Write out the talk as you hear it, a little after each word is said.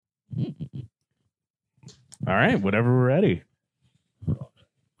All right, whenever we're ready.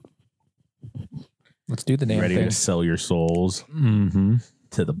 Let's do the damn Ready thing. to sell your souls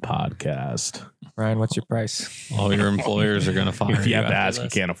to the podcast. Ryan, what's your price? All your employers are going to fire If you have to after ask, you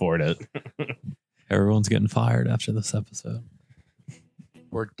this. can't afford it. Everyone's getting fired after this episode.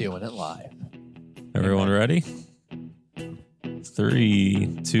 We're doing it live. Everyone ready?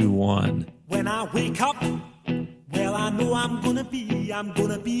 3, 2, 1. When I wake up, well, I know I'm gonna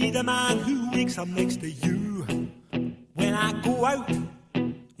be the man who wakes up next to you. When I go out,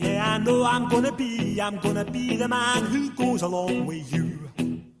 yeah, I know I'm gonna be the man who goes along with you.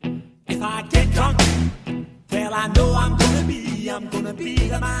 If I get drunk, well, I know I'm gonna be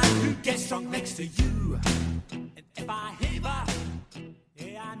the man who gets drunk next to you. And if I haver,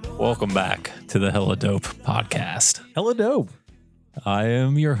 yeah, I know. Welcome back to the Hella Dope podcast. Hella dope. I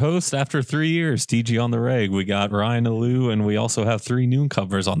am your host after 3 years, TG on the reg. We got Ryan Alou, and we also have 3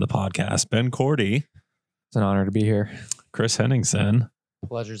 newcomers on the podcast. Ben Cordy, It's an honor to be here. Chris Henningsen,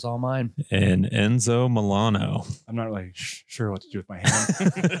 Pleasure's all mine. and Enzo Milano. I'm not really sure what to do with my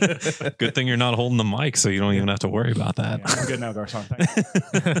hand. Good thing you're not holding the mic, so you don't even have to worry about that. Yeah, I'm good now, Garcon.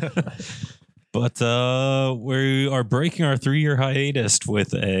 Thanks. But we are breaking our 3-year hiatus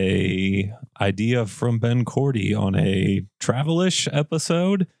with a idea from Ben Cordy on a travel-ish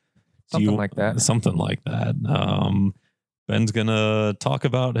episode. Something like that. Something like that. Ben's going to talk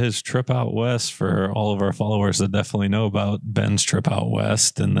about his trip out west for all of our followers that definitely know about Ben's trip out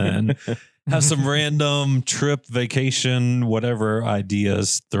west, and then have some random trip, vacation, whatever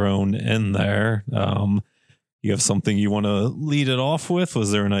ideas thrown in there. You have something you want to lead it off with?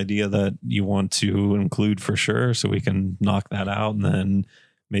 Was there an idea that you want to include for sure so we can knock that out and then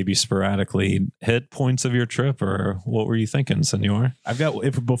maybe sporadically hit points of your trip? Or what were you thinking, Senor? I've got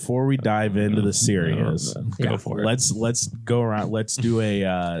before we dive into the serious, Go for it. let's go around. Let's do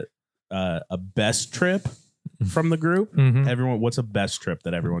a best trip from the group. Mhm. Everyone, what's a best trip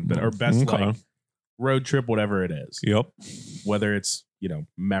that everyone been, or best Okay. like road trip, whatever it is, Yep. whether it's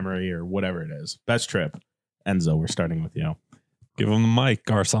memory or whatever it is. Best trip. Enzo, we're starting with you. Give him the mic,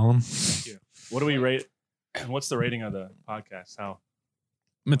 Garcon. Thank you. What do we rate? What's the rating of the podcast? How?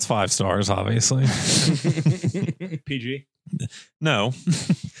 It's 5 stars, obviously. PG? No,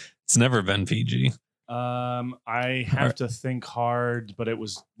 it's never been PG. I have to think hard, but it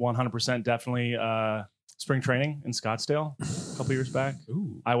was 100% definitely spring training in Scottsdale a couple years back.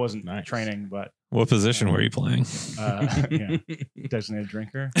 Ooh, I wasn't Nice. training, but What position were you playing? yeah, designated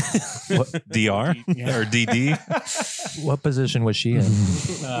drinker. DR Yeah. or DD? What position was she in?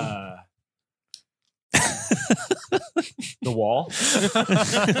 The wall.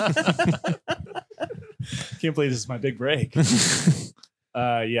 Can't believe this is my big break.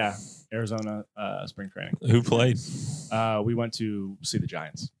 Yeah, Arizona spring training. Who played? We went to see the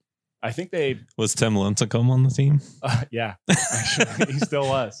Giants. I think they, Was Tim Lincecum on the team? yeah, actually, he still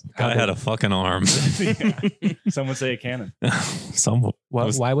was. Guy had a fucking arm. Yeah. Some would say a cannon. Some.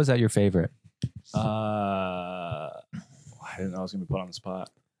 Why was that your favorite? I didn't know I was going to be put on the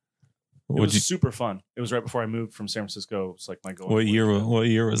spot. It Would was you? super fun. It was right before I moved from San Francisco. It's like my goal. What year? What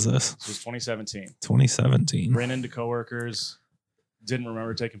year was this? This was 2017. 2017. Ran into coworkers. Didn't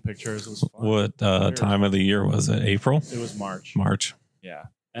remember taking pictures. It was fun. What time of the year was it? April? It was March. March. Yeah.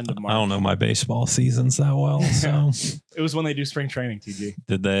 End of March. I don't know my baseball seasons that well. So, It was when they do spring training, TG.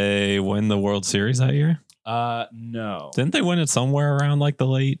 did they win the World Series that year? No. Didn't they win it somewhere around like the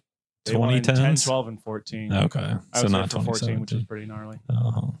late They won in 10, 2010s? 12, and 14. Okay, I so was there not for 14, which 2017. is pretty gnarly.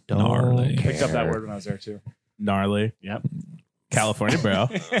 Oh, Don't gnarly. care. Picked up that word when I was there too. gnarly. Yep. California, bro.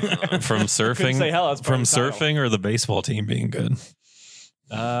 From Couldn't surfing, say hell. That's part from of the title. surfing, or the baseball team being good.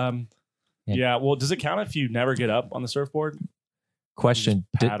 Yeah. Well, does it count if you never get up on the surfboard? Question: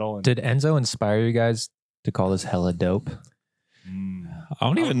 Just paddle and Did Enzo inspire you guys to call this hella dope? I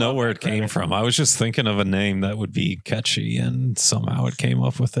don't I even would know love where that it came credit. from. I was just thinking of a name that would be catchy, and somehow it came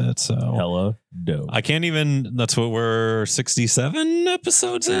up with it. So Hella dope. I can't even. That's what we're 67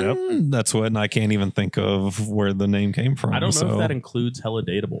 episodes in. That's what, and I can't even think of where the name came from. I don't know so if that includes hella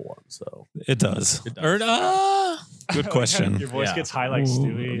dateable ones, though. it does. It does. Good question. Your voice Yeah. gets high like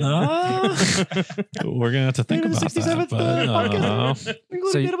Stewie. We're gonna have to think about that.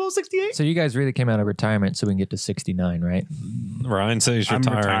 But, So you guys really came out of retirement so we can get to 69, right? Ryan says I'm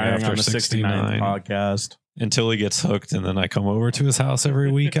retiring retiring after on the 69th 69 podcast. until he gets hooked, and then I come over to his house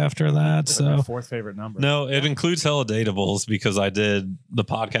every week after that. That's like my So fourth favorite number. no, it includes Hella Dateables because I did the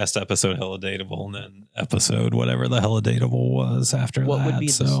podcast episode Hella Dateable and then episode whatever the Hella Dateable was after What that. would be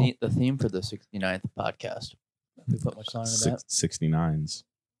so the theme for the 69th podcast? We put much thought into that. 69s.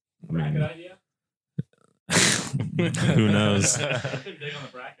 I mean, Who knows?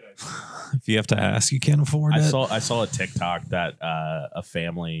 If you have to ask, you can't afford I it. saw a TikTok that a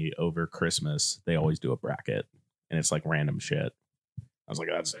family over Christmas, they always do a bracket, and it's like random shit. I was like,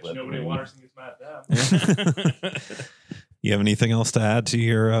 that's Nobody in Watterson gets mad at that. You have anything else to add to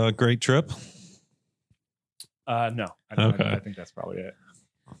your great trip? No. Okay. I think that's probably it.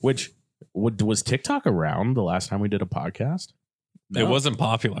 Which was TikTok around the last time we did a podcast? It wasn't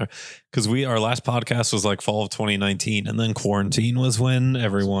popular because our last podcast was like fall of 2019, and then quarantine was when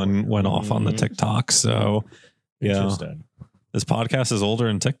everyone went off on the TikTok. So, yeah, Interesting. this podcast is older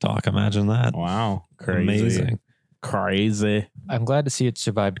than TikTok. Imagine that. Wow, crazy, Amazing. crazy. I'm glad to see it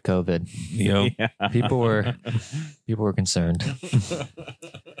survived COVID. Yep. Yeah. People were concerned.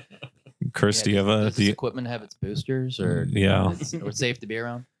 Chris, do you have a? Does Do this you, equipment have its boosters, or Yeah. or it's safe to be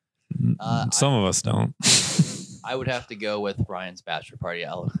around? Some of us don't. I would have to go with Ryan's bachelor party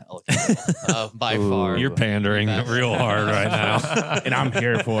by Ooh. far. You're pandering That's- real hard right now. And I'm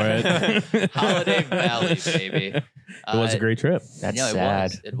here for it. Holiday Valley, baby. It was a great trip. That's yeah,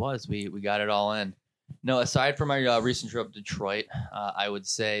 sad. It was. We got it all in. No, aside from our recent trip to Detroit, I would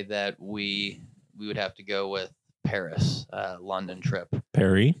say that we would have to go with Paris, London trip.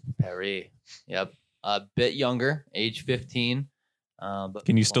 Perry, Paris. Yep. A bit younger, age 15. But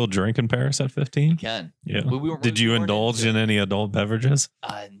can you still drink in Paris at 15? can? Yeah. We weren't- Did we you weren't indulge into- in any adult beverages?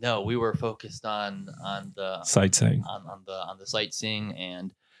 No, we were focused on the Sightseeing. on the sightseeing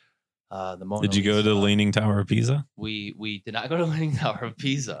and the Mona Did you go to the Lisa. Leaning Tower of Pisa? We did not go to Leaning Tower of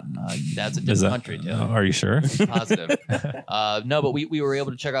Pisa. That's a Is different that? country too. Are you sure? Positive. No, but we were able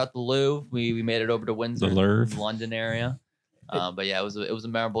to check out the Louvre. We made it over to Windsor, The Louvre. London area. But yeah, it was a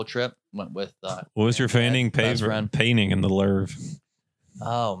memorable trip. Went with What was your Dad, best friend. painting in the Louvre?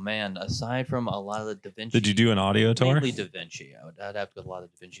 Oh man, aside from a lot of the Da Vinci, Did you do an audio tour? mainly Da Vinci. I'd have to go with a lot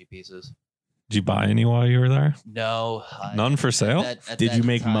of Da Vinci pieces. Did you buy any while you were there? No, None for sale? Did you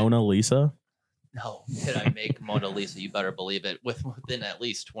make Mona Lisa? No, did I make Mona Lisa? You better believe it. Within at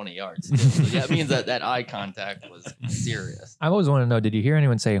least 20 yards. Too. So yeah, it means that eye contact was serious. I always want to know, did you hear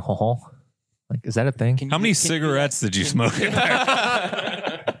anyone say ho ho? Like, is that a thing? Can How you- many can you- cigarettes did you smoke in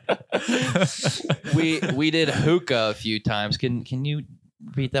there? we did hookah a few times. Can you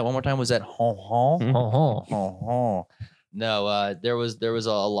repeat that one more time? Was that ho ho? Ho ho. Ho ho. No, there was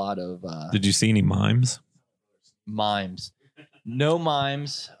a lot of Did you see any mimes? mimes. No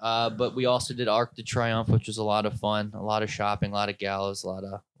mimes, but we also did Arc de Triomphe, which was a lot of fun. A lot of shopping, a lot of galas, a lot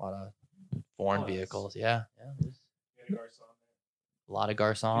of foreign vehicles. Yeah, it was a lot of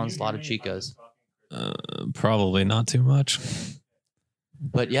garçons, a lot of chicas. Probably not too much.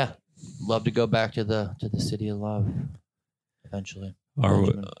 But yeah, love to go back to the city of love eventually.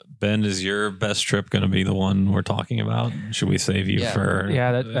 Ben, is your best trip going to be the one we're talking about? Should we save you Yeah. for?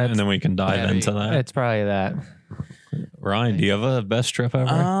 Yeah, that's- and then we can dive Yeah, into that. It's probably that. Ryan, do you have a best trip ever?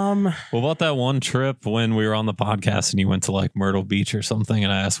 What about that one trip when we were on the podcast and you went to like Myrtle Beach or something,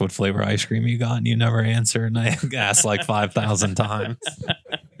 and I asked what flavor ice cream you got, and you never answered, and I asked like 5,000 times.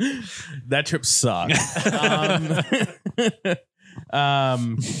 That trip sucked.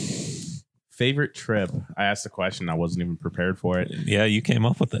 Favorite trip? I asked the question. I wasn't even prepared for it. Yeah, you came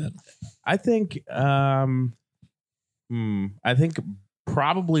up with it. I think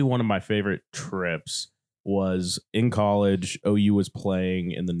probably one of my favorite trips was in college. OU was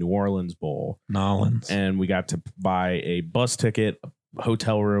playing in the New Orleans Bowl, Nolans. and we got to buy a bus ticket, a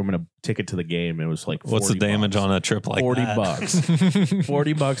hotel room, and a ticket to the game. It was like What's the damage on a trip like 40 that? bucks.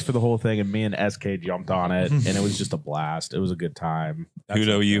 $40 for the whole thing, and me and SK jumped on it, and it was just a blast. It was a good time. Who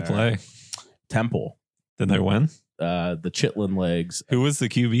do up you there. play? Temple. Did they win? The Chitlin Legs. Who was the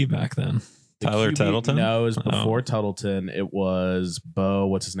QB back then? The Tyler QB Tettleton? No, it was Oh. before Tuttleton. It was Bo.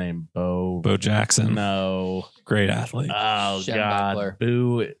 What's his name? Bo Jackson. No. Great athlete. Oh Shannon God. Beckler.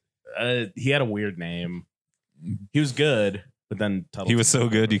 Boo. He had a weird name. He was good, but then Tuttleton. He was so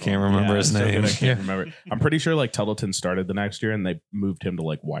good you can't remember his so good name. I can't remember. I'm pretty sure like Tuttleton started the next year and they moved him to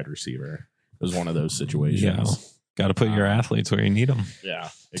like wide receiver. It was one of those situations. Yeah. Got to put your athletes where you need them. Yeah.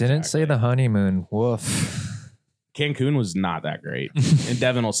 Didn't say the honeymoon. Woof. Cancun was not that great. And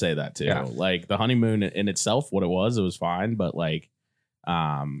Devin will say that too. Yeah. Like the honeymoon in itself, what it was fine, but like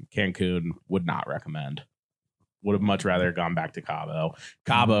Cancun would not recommend. Would have much rather gone back to Cabo.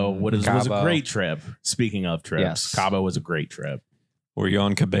 Cabo was a Cabo. great trip. Speaking of trips, Yes. Cabo was a great trip. Were you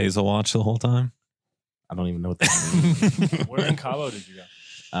on Cabeza watch the whole time? I don't even know what that means. Where in Cabo did you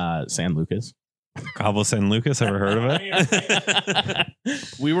go? San Lucas. Cabo San Lucas, ever heard of it?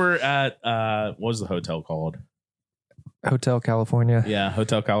 We were at what was the hotel called? Hotel California. Yeah,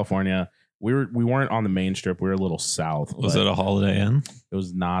 Hotel California. we weren't on the main strip. We were a little south. Was but it a Holiday Inn? It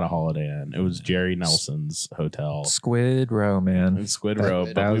was not a Holiday Inn. It was Jerry Nelson's hotel. Squid Row, man. In Squid That- Row,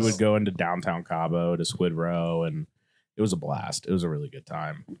 that but we was- would go into downtown Cabo to Squid Row, and it was a blast. It was a really good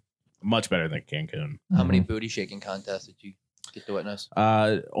time. Much better than Cancun. How many booty shaking contests did you get to witness?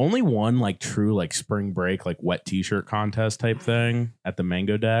 Only one like true like spring break like wet t-shirt contest type thing at the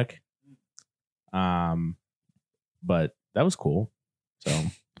Mango Deck. But that was cool. So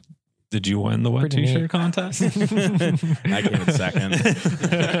Did you win the wet Pretty t-shirt neat. contest? I came in second.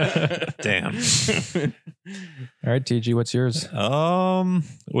 Damn. All right, TG, what's yours?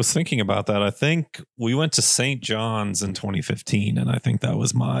 Was thinking about that. I think we went to St. John's in 2015, and I think that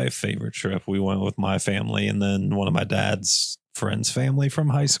was my favorite trip. We went with my family and then one of my dad's friends' family from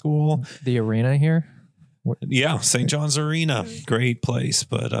high school. The arena here? Yeah, St. John's Arena, great place,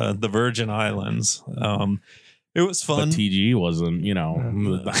 but the Virgin Islands. It was But fun. TG wasn't, the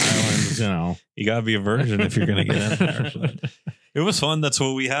islands, You gotta be a virgin if you're gonna get in there. But it was fun. That's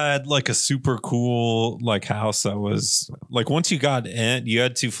what we had, like a super cool like house that was like once you got in, you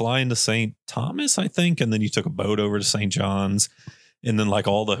had to fly into St. Thomas, I think, and then you took a boat over to St. John's. And then like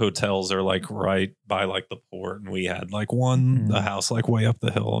all the hotels are like right by like the port. And we had like a house like way up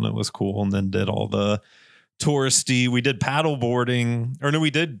the hill, and it was cool. And then did all the touristy. We did paddle boarding, or no, we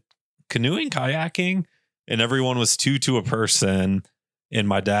did canoeing, kayaking. And everyone was two to a person, and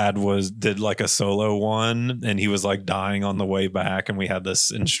my dad did like a solo one, and he was like dying on the way back, and we had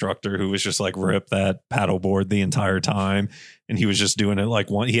this instructor who was just like rip that paddleboard the entire time, and he was just doing it like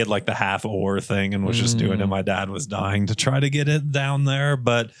he had like the half oar thing and was just doing it. My dad was dying to try to get it down there,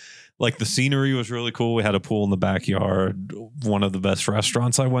 but like the scenery was really cool. We had a pool in the backyard. One of the best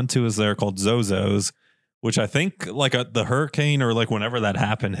restaurants I went to is there called Zozo's, which I think like the hurricane or like whenever that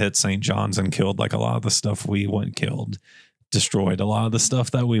happened hit St. John's and killed like a lot of the stuff we destroyed a lot of the stuff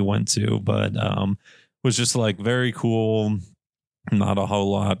that we went to, but was just like very cool. Not a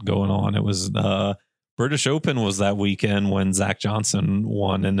whole lot going on. It was British Open was that weekend when Zach Johnson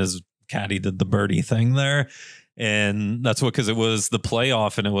won and his caddy did the birdie thing there. And that's because it was the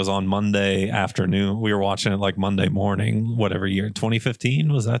playoff and it was on Monday afternoon. We were watching it like Monday morning, whatever year,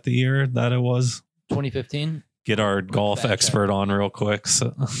 2015. Was that the year that it was? 2015. Get our golf fact expert on real quick.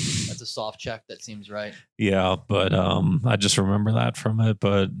 So. That's a soft check. That seems right. Yeah, but I just remember that from it.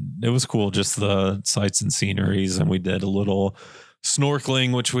 But it was cool, just the sights and sceneries, and we did a little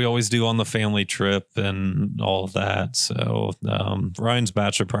snorkeling, which we always do on the family trip, and all of that. So Ryan's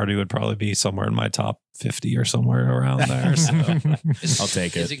bachelor party would probably be somewhere in my top 50 or somewhere around there. So. I'll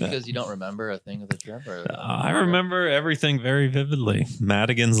take Is it. it because you don't remember a thing of the trip? Or I remember everything very vividly.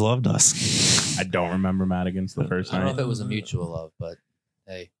 Madigan's loved us. I don't remember Madigan's the first I don't know night. if it was a mutual love, but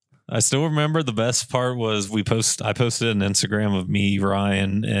hey, I still remember the best part was I posted an Instagram of me,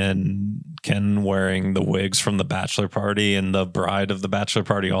 Ryan, and Ken wearing the wigs from the bachelor party, and the bride of the bachelor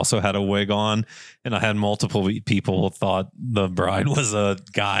party also had a wig on, and I had multiple people thought the bride was a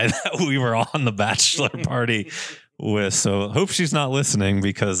guy that we were on the bachelor party with. So hope she's not listening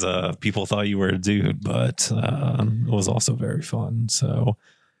because people thought you were a dude, but it was also very fun. So,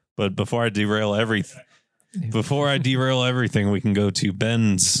 but before I derail everything, we can go to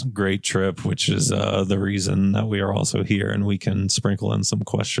Ben's great trip, which is the reason that we are also here, and we can sprinkle in some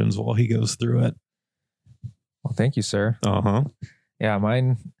questions while he goes through it. Well, thank you, sir. Uh-huh. Yeah,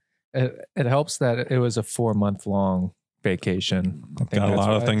 mine, it helps that it was a 4-month long vacation. I think Got a that's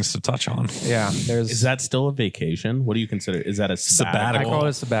lot of why- things to touch on. Yeah, there's. Is that still a vacation? What do you consider? Is that a I sabbatical? call it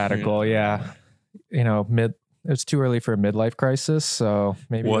a sabbatical. Yeah, it's too early for a midlife crisis, so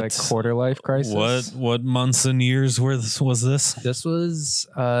maybe like What- quarter life crisis. What months and years was this? This was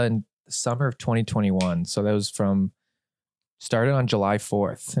in the summer of 2021. So that was started on July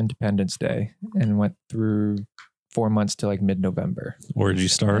 4th, Independence Day, and went through 4 months to like mid-November. Where did you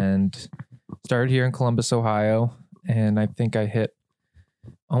start? And started here in Columbus, Ohio, and I think I hit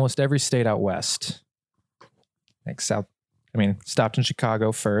almost every state out west. Like stopped in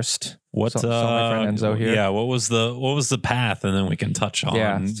Chicago first. What saw my friend Enzo here. Yeah, what was the path, and then we can touch on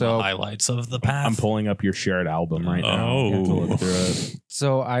Yeah, so- the highlights of the path. I'm pulling up your shared album right now. Oh. To look through it.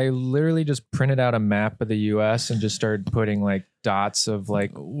 So I literally just printed out a map of the US and just started putting like dots of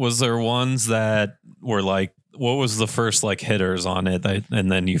like, Was there ones that were like, what was the first like hitters on it,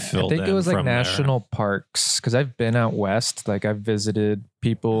 and then you I filled think it in was like from there? national parks, because I've been out west. Like I've visited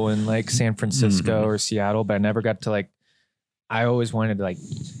people in like San Francisco or Seattle, but I never got to I always wanted to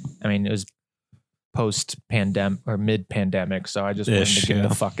it was post-pandemic or mid-pandemic, so I just wanted Ish, to get yeah.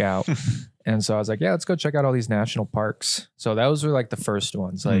 the fuck out. And so I was like, yeah, let's go check out all these national parks. So those were like the first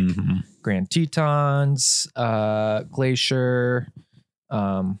ones, like Mhm. Grand Tetons, Glacier,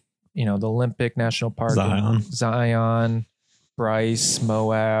 the Olympic National Park, Zion. Bryce,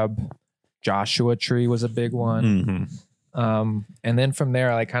 Moab, Joshua Tree was a big one. Mhm. And then from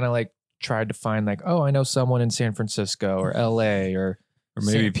there, I kind of like tried to find like, oh, I know someone in San Francisco or LA or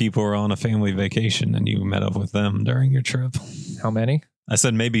maybe people were on a family vacation and you met up with them during your trip. How many? I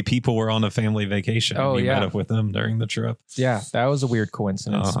said maybe people were on a family vacation and you met up with them during the trip. Yeah, that was a weird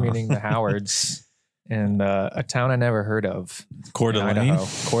coincidence, meeting the Howards in a town I never heard of. Coeur d'Alene.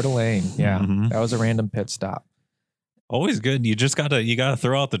 Coeur d'Alene, yeah. Mhm. That was a random pit stop. Always good. You just gotta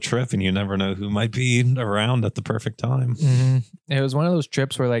throw out the trip, and you never know who might be around at the perfect time. Mm-hmm. It was one of those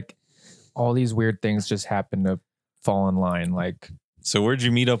trips where like all these weird things just happened to fall in line. Like, so where'd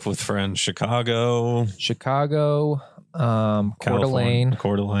you meet up with friends? Chicago, Coeur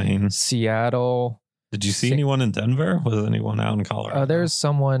d'Alene, Seattle. Did you see anyone in Denver? Was anyone out in Colorado? There's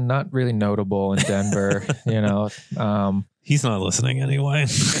someone not really notable in Denver. He's not listening anyway.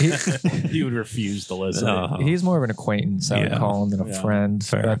 He would refuse to listen. He's more of an acquaintance, I would call him, than a friend.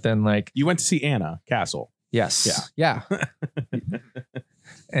 Fair. But then like, You went to see Anna Castle. yes. Yeah.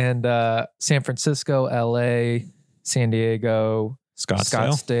 And San Francisco, LA, San Diego,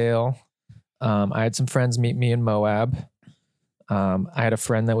 Scottsdale. I had some friends meet me in Moab. I had a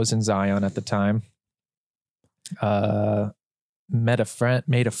friend that was in Zion at the time. Made a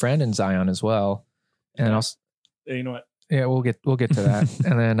friend in Zion as well. And also, You know what? yeah, we'll get to that.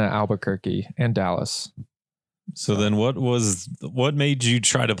 And then Albuquerque and Dallas. So then what made you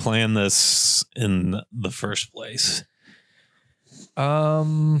try to plan this in the first place?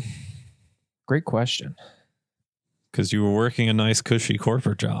 Great question. Because you were working a nice cushy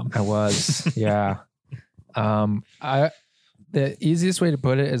corporate job. I was, yeah. The easiest way to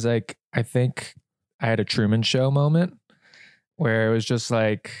put it is like, I think I had a Truman Show moment where it was just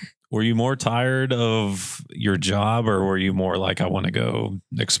like, Were you more tired of your job, or were you more like, I want to go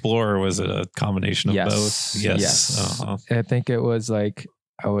explore? Or was it a combination of both? Yes. Uh-huh. I think it was like,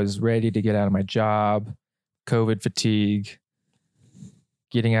 I was ready to get out of my job, COVID fatigue,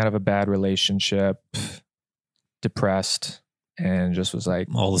 getting out of a bad relationship, depressed, and just was like,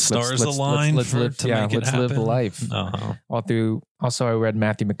 All the stars aligned let's live the life. Uh-huh. Also, I read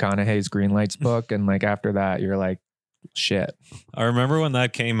Matthew McConaughey's Green Lights book, and like after that, you're like, shit. I remember when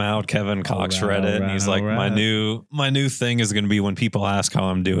that came out, Kevin Cox read it, and he's like, my new thing is going to be when people ask how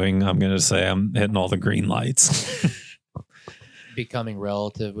I'm doing, I'm going to say I'm hitting all the green lights. Becoming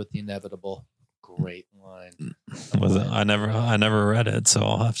relative with the inevitable. Great line. Was it? I never read it, so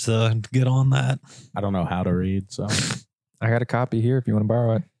I'll have to get on that. I don't know how to read, so I got a copy here if you want to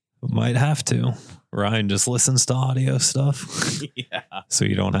borrow it. Might have to. Ryan just listens to audio stuff. yeah. So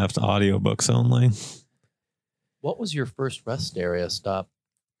you don't have to audiobooks only. What was your first rest area stop?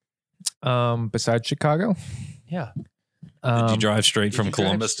 Besides Chicago? Yeah. Did you drive straight did from you drive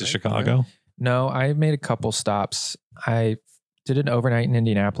Columbus to straight? Chicago? No, I made a couple stops. I did an overnight in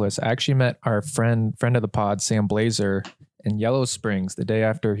Indianapolis. I actually met our friend of the pod, Sam Blazer, in Yellow Springs the day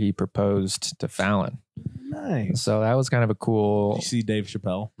after he proposed to Fallon. Nice. So that was kind of a cool. Did you see Dave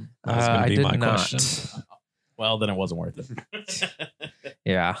Chappelle? That was gonna I be did my not. question. Well, then it wasn't worth it.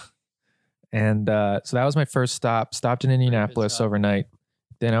 Yeah. And so that was my first stop. Stopped in Indianapolis stop. overnight.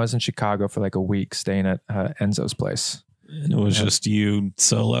 Then I was in Chicago for like a week staying at Enzo's place. And it was just you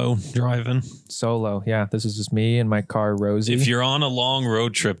solo driving. Solo. Yeah. This is just me and my car, Rosie. If you're on a long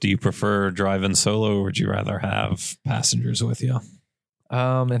road trip, do you prefer driving solo, or would you rather have passengers with you?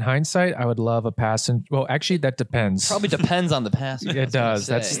 In hindsight, I would love a passenger. Well, actually, that depends. Probably depends on the passenger. It does.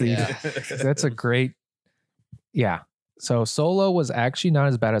 That's a great. Yeah. So solo was actually not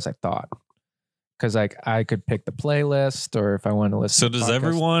as bad as I thought. Because like I could pick the playlist, or if I want to listen. So to does podcasts.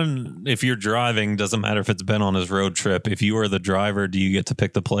 everyone, if you're driving, doesn't matter if it's Ben on his road trip, if you are the driver, do you get to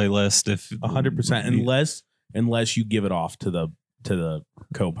pick the playlist? If 100%, unless you give it off to the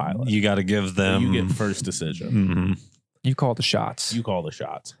co-pilot. you got to give them, You get first decision. Mhm. You call the shots. You call the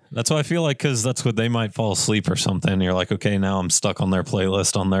shots. That's why I feel like, because that's what they might fall asleep or something. You're like, okay, now I'm stuck on their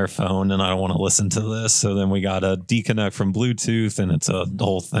playlist on their phone and I don't want to listen to this. So then we got to deconnect from Bluetooth, and it's a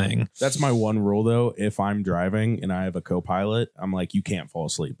whole thing. That's my one rule, though. If I'm driving and I have a co-pilot, I'm like, you can't fall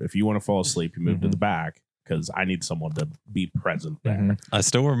asleep. If you want to fall asleep, you move to the back, because I need someone to be present there. Mhm. I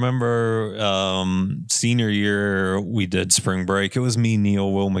still remember senior year, we did spring break. It was me,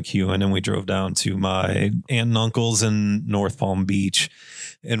 Neil, Will McEwen, and we drove down to my aunt and uncle's in North Palm Beach.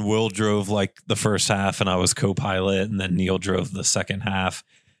 And Will drove like the first half, and I was co-pilot, and then Neil drove the second half.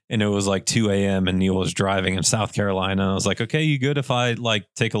 And it was like 2 a.m. and Neil was driving in South Carolina. I was like, okay, you good if I like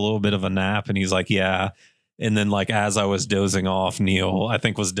take a little bit of a nap? And he's like, yeah. And then like as I was dozing off, Neil, I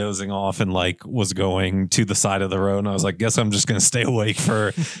think was dozing off and like was going to the side of the road. And I was like, guess I'm just going to stay awake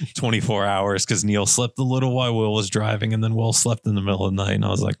for 24 hours because Neil slept a little while Will was driving. And then Will slept in the middle of the night. And I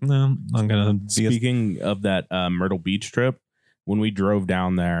was like, no, I'm going to be Speaking of that Myrtle Beach trip, when we drove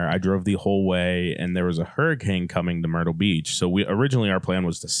down there, I drove the whole way and there was a hurricane coming to Myrtle Beach. So our plan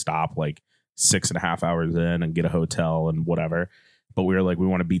was to stop like 6.5 hours in and get a hotel and whatever. But we were like, we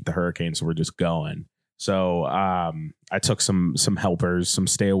want to beat the hurricane. So we're just going. So I took some helpers, some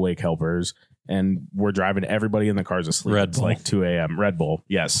stay awake helpers, and we're driving. Everybody in the car's asleep. Red It's Bull. like 2 a.m. Red Bull.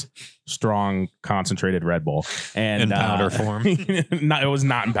 Yes. Strong, concentrated Red Bull. And in powder form. It was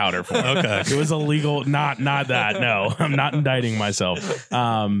not in powder form. Okay. It was illegal. Not that. No, I'm not indicting myself.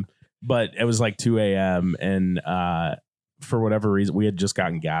 But it was like 2 a.m. and for whatever reason, we had just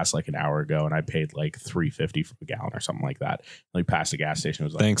gotten gas like an hour ago, and I paid like $3.50 for a gallon or something like that. Like past the gas station, it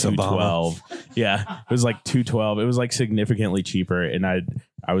was like Thanks, Obama. $2.12. Yeah, it was like $2.12. It was like significantly cheaper, and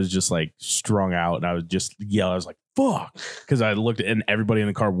I was just like strung out, and I was just yelling. I was like, "Fuck!" Because I looked and everybody in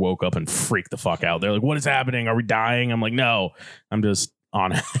the car woke up and freaked the fuck out. They're like, "What is happening? Are we dying?" I'm like, "No, I'm just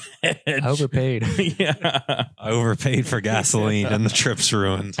on edge." I overpaid. Yeah. I overpaid for gasoline and the trip's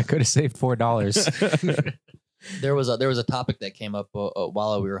ruined. I could have saved $4. There was a topic that came up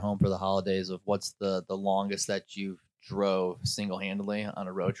while we were home for the holidays of what's the longest that you drove single handedly on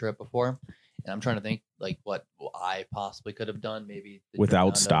a road trip before, and I'm trying to think like what I possibly could have done maybe the trip Without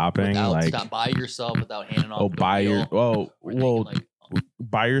down to- stopping, without like- stop by yourself without handing off. Oh, the by your wheel. We're thinking, like,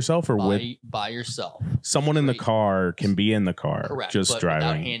 by yourself or with by yourself. someone in the Straight. car can be in the car, Correct, just but without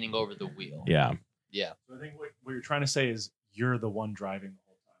driving. handing over the wheel. Yeah. Yeah, So I think what you're trying to say is you're the one driving the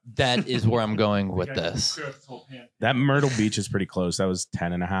whole time. that is where I'm going with Okay, this. clear up this whole pan. That Myrtle Beach is pretty close. That was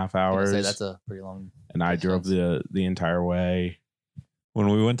 10.5 I was gonna hours. say, that's a pretty long. and I drove the entire way. When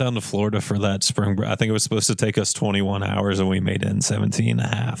we went down to Florida for that spring break, I think it was supposed to take us 21 hours and we made it in 17 and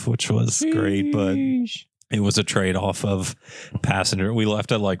a half, which was great, but it was a trade-off of passenger. We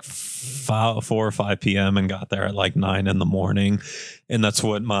left at like 4 or 5 p.m. and got there at like 9 in the morning. And that's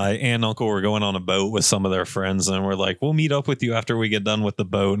what my aunt and uncle were going on a boat with some of their friends. And we're like, we'll meet up with you after we get done with the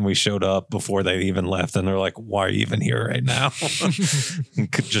boat. And we showed up before they even left. And they're like, why are you even here right now?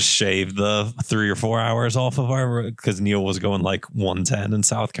 Could just shave the 3 or 4 hours off of our, because Neil was going like 110 in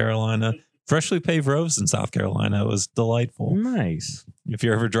South Carolina. Freshly paved roads in South Carolina. It was delightful. Nice. If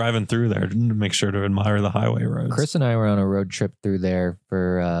you're ever driving through there, make sure to admire the highway roads. Chris and I were on a road trip through there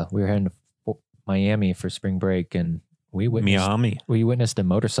for we were heading to Miami for spring break, and we witnessed a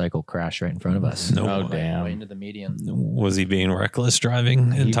motorcycle crash right in front of us. No Oh, way. damn. Right into the median. Was he being reckless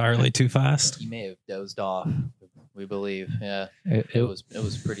driving entirely too fast? He may have dozed off. We believe. Yeah, It it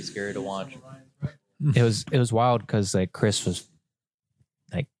was pretty scary to watch. it was wild because like Chris was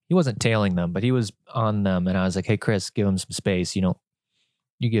like he wasn't tailing them, but he was on them, and I was like, "Hey, Chris, give them some space.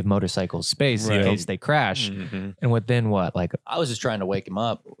 You give motorcycles space in Right. case they crash." Mhm. And within what, like I was just trying to wake him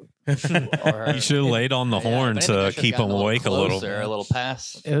up. You should have laid on the horn to keep him awake a little. A little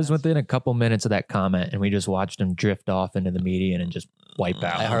past. it was within a couple minutes of that comment, and we just watched him drift off into the median and just wipe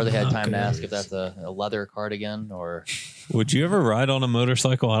out. I hardly had time to Okay. ask if that's a leather cardigan or. Would you ever ride on a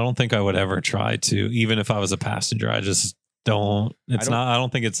motorcycle? I don't think I would ever try to, even if I was a passenger. I just don't. I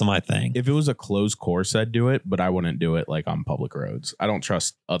don't think it's my thing. If it was a closed course, I'd do it, but I wouldn't do it like on public roads. I don't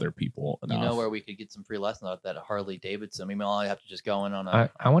trust other people enough. You know where we could get some free lessons at that Harley Davidson. We might all have to just go in on a.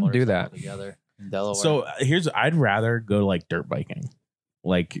 I wanna do motorcycle that. together in Delaware. So I'd rather go like dirt biking,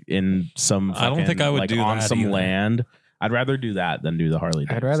 like in some. I don't think fucking, I would like, do on that some either. land. I'd rather do that than do the Harley.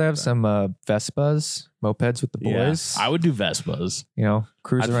 I'd rather have some Vespas, mopeds with the Yeah, boys. I would do Vespas.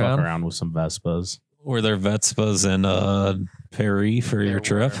 Cruise I'd around. fuck around with some Vespas. Were there Vetspas in Paris for your There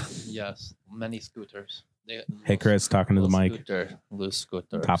trip? were, yes, many scooters. Hey, Chris, talking to the mic. Loose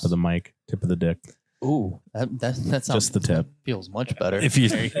scooters. Top of the mic, tip of the dick. Ooh, that sounds Just the tip. feels much better. If you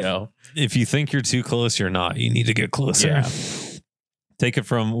There you go. if you think you're too close, you're not. You need to get closer. Yeah. Take it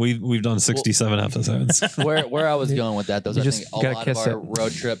from we've done 67 episodes. where I was going with that, though, is You I just think a gotta lot of kiss our it.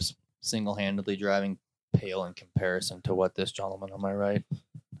 road trips single handedly driving pale in comparison to what this gentleman on my right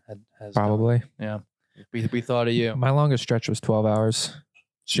has done. Probably. Yeah. We thought of you. My longest stretch was 12 hours.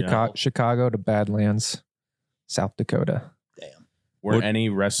 Yeah. Chicago to Badlands, South Dakota. Damn. Were What- any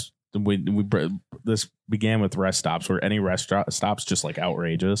rest? This began with rest stops. Were any rest stops just like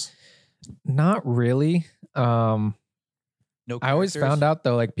outrageous? Not really. No I always found out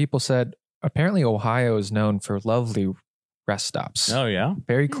though, like people said, apparently Ohio is known for lovely rest stops. Oh yeah.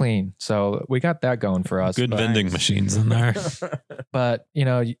 Very clean. So we got that going for us. Good but, vending machines in there. But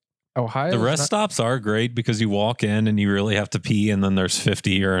Ohio. The rest stops are great because you walk in and you really have to pee, and then there's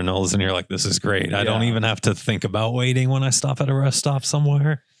 50 urinals, and you're like, this is great. I don't Yeah. even have to think about waiting when I stop at a rest stop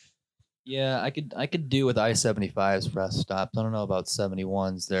somewhere. Yeah, I could do with I-75's rest stops. I don't know about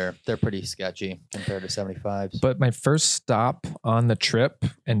 71s. They're pretty sketchy compared to 75s. But my first stop on the trip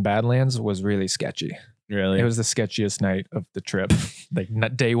in Badlands was really sketchy. Really? It was the sketchiest night of the trip. Like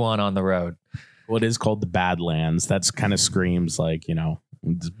not day one on the road. What is called the Badlands. That's kind of screams like,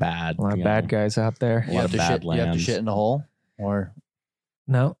 it's bad. A lot of you bad know. guys out there. A lot of you have to Badlands. shit in a hole, or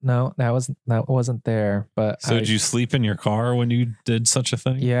No, that wasn't there. But So did you sleep in your car when you did such a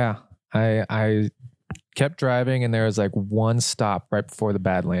thing? Yeah, I kept driving, and there was like one stop right before the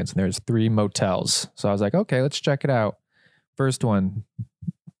Badlands, and there's 3 motels. So I was like, okay, let's check it out. First one,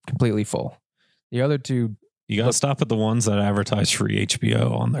 completely full. The other 2, You got to stop at the ones that advertise free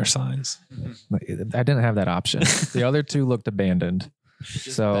HBO on their signs. I didn't have that option. The other 2 looked abandoned.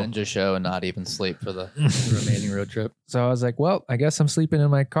 So binge a show and not even sleep for the remaining road trip. So I was like, well, I guess I'm sleeping in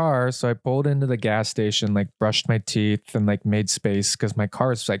my car. So I pulled into the gas station, like brushed my teeth and like made space because my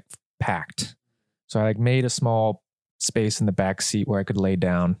car is like packed. So I like made a small space in the back seat where I could lay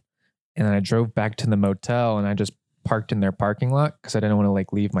down. And then I drove back to the motel and I just parked in their parking lot because I didn't want to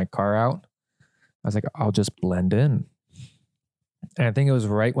like leave my car out. I was like, I'll just blend in. And I think it was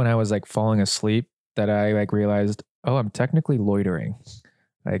right when I was like falling asleep that I like realized, oh, I'm technically loitering.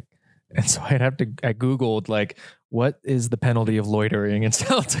 Like, and so I Googled like, what is the penalty of loitering in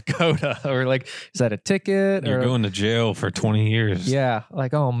South Dakota? Or like, is that a ticket? You're or going to jail for 20 years. yeah,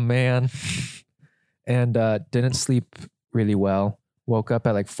 like, oh man. And didn't sleep really well. Woke up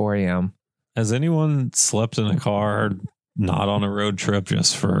at like 4 a.m. Has anyone slept in a car not on a road trip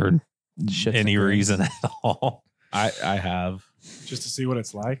just for Shits any and reason at all? I have. Just to see what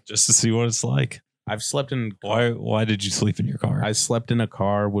it's like. Just to see what it's like. I've slept in. Why did you sleep in your car? I slept in a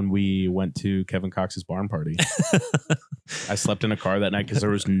car when we went to Kevin Cox's barn party. I slept in a car that night because there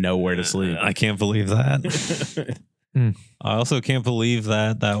was nowhere to sleep. I can't believe that. I also can't believe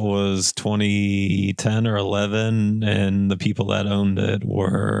that was 2010 or 11, and the people that owned it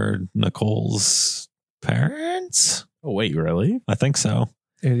were Nicole's parents. Oh wait, really? I think so.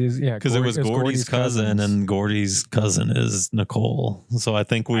 It is, yeah, Because it was Gordy's cousin, and Gordy's cousin is Nicole. So I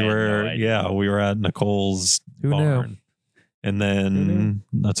think I we had no were, idea. we were at Nicole's Who knew? barn. And then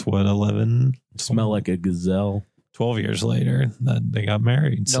that's what, 11, Smell like a gazelle. 12 years later that they got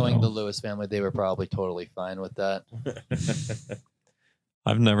married. Knowing so the Lewis family, they were probably totally fine with that.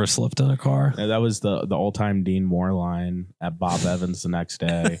 I've never slept in a car. And that was the all-time Dean Moore line at Bob Evans the next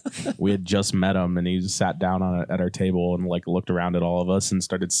day. We had just met him, and he just sat down at our table and like looked around at all of us and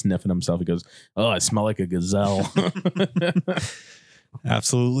started sniffing himself. He goes, "Oh, I smell like a gazelle."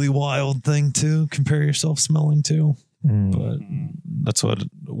 Absolutely wild thing to compare yourself smelling to. Mm. But that's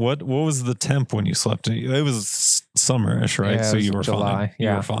what was the temp when you slept? It was summerish, right? Yeah, so it you was were July. fine. You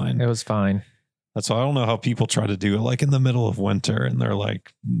Yeah. were fine. It was fine. That's why I don't know how people try to do it like in the middle of winter, and they're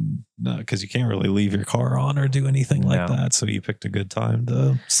like, no, because you can't really leave your car on or do anything like No. that. So you picked a good time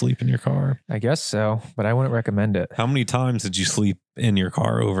to sleep in your car. I guess so, but I wouldn't recommend it. How many times did you sleep in your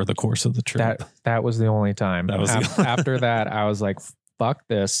car over the course of the trip? That was the only time. That was the- After that, I was like, fuck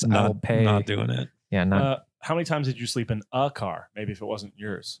this. I will pay. Not doing it. Yeah, not How many times did you sleep in a car? Maybe if it wasn't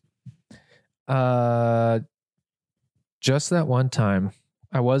yours. just that one time.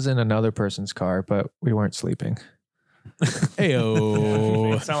 I was in another person's car, but we weren't sleeping.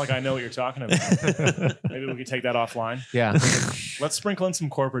 Heyo. It sound like I know what you're talking about. Maybe we could take that offline. Yeah. Let's sprinkle in some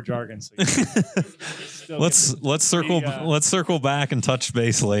corporate jargon. So you still Let's circle the, let's circle back and touch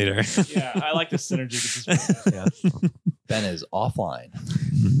base later. yeah, I like the synergy. Between Ben is offline.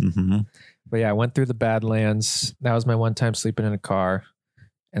 Mhm. But yeah, I went through the Badlands. That was my one time sleeping in a car.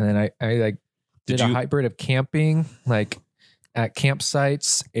 And then I like did Did a you- hybrid of camping, like at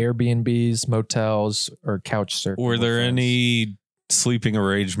campsites, Airbnbs, motels, or couch surfing. Were with there friends. any sleeping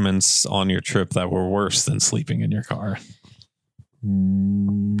arrangements on your trip that were worse than sleeping in your car?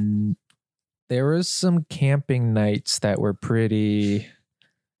 There was some camping nights that were pretty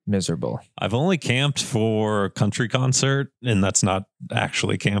miserable. I've only camped for a country concert, and that's not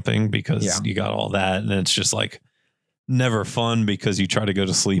actually camping because Yeah. you got all that, and it's just like never fun because you try to go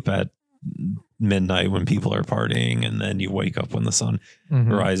to sleep at midnight when people are partying, and then you wake up when the sun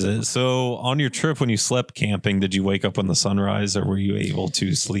Mhm. rises. So on your trip, when you slept camping, did you wake up when the sun rise, or were you able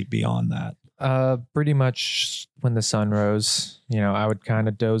to sleep beyond that? Pretty much when the sun rose, I would kind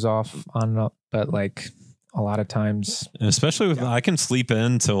of doze off but like a lot of times. And especially with I can sleep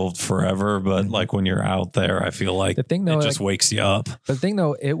in till forever, but like when you're out there, I feel like The thing though, it just wakes you up.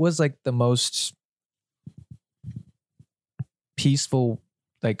 it was like the most peaceful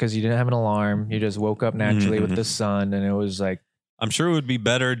like, because you didn't have an alarm. You just woke up naturally with the sun, and it was like, I'm sure it would be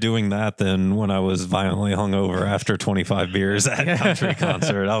better doing that than when I was violently hungover after 25 beers at a country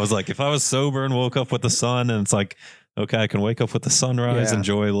concert. I was like, if I was sober and woke up with the sun, and it's like, okay, I can wake up with the sunrise, Yeah.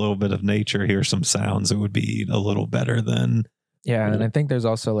 enjoy a little bit of nature, hear some sounds. It would be a little better than. yeah. And I think there's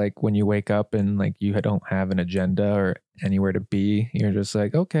also like when you wake up and like you don't have an agenda or anywhere to be, you're just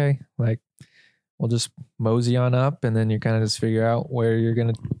like, okay, like we'll just mosey on up, and then you kind of just figure out where you're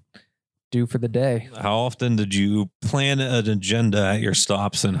gonna do for the day. How often did you plan an agenda at your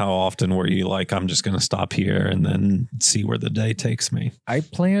stops, and how often were you like, I'm just going to stop here and then see where the day takes me? I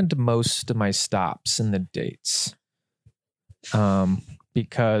planned most of my stops and the dates,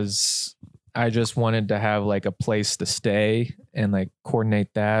 because I just wanted to have like a place to stay and like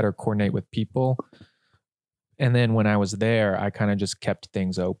coordinate that or coordinate with people. And then when I was there, I kind of just kept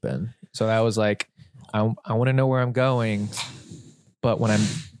things open. So that was like, I want to know where I'm going, but when I'm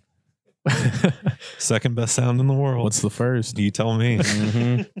Second best sound in the world. What's the first? You tell me.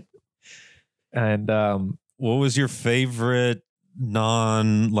 Mhm. and What was your favorite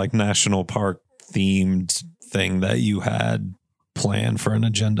non national park themed thing that you had planned for an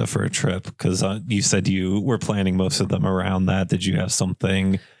agenda for a trip? Because you said you were planning most of them around that. Did you have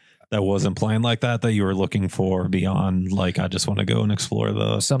something that wasn't planned like that you were looking for beyond like, I just want to go and explore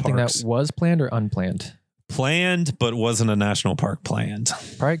the something parks? that was planned or unplanned? Planned, but wasn't a national park planned.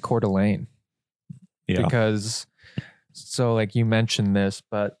 Probably Coeur d'Alene. Yeah. Because so like you mentioned this,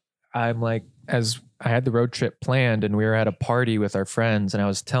 but I'm like, as I had the road trip planned and we were at a party with our friends, and I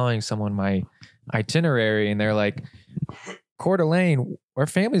was telling someone my itinerary, and they're like, Coeur d'Alene, our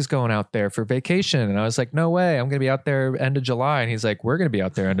family's going out there for vacation. And I was like, no way, I'm gonna be out there end of July. And he's like, we're gonna be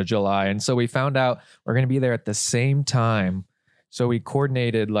out there end of July. And so we found out we're gonna be there at the same time. So we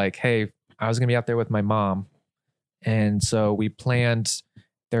coordinated like, hey, I was gonna be out there with my mom. And so we planned,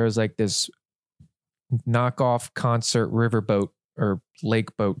 there was like this knockoff concert riverboat or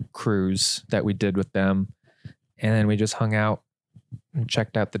lake boat cruise that we did with them. And then we just hung out and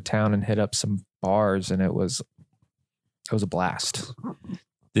checked out the town and hit up some bars, and it was a blast.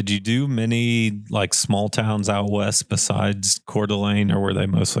 Did you do many like small towns out west besides Coeur d'Alene, or were they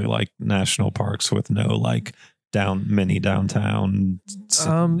mostly like national parks with no like mini downtown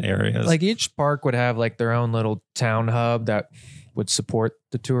areas? Like each park would have like their own little town hub that would support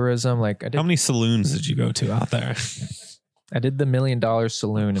the tourism. Like How many saloons did you go to out there? I did the $1 Million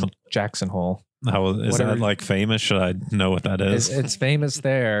Saloon in Jackson Hole. How is Whatever. that like famous? Should I know what that is? It's famous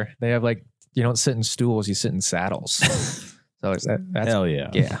there. They have like, you don't sit in stools, you sit in saddles. So that's Hell yeah.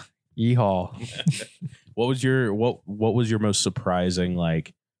 yeah. Yeehaw. What was your most surprising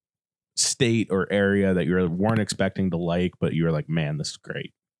like state or area that you weren't expecting to like, but you were like, man, this is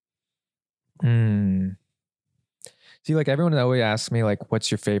great? See, like everyone always asks me like, what's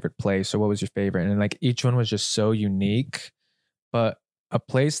your favorite place or what was your favorite? And like each one was just so unique. But a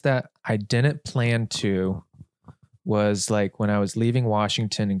place that I didn't plan to was like when I was leaving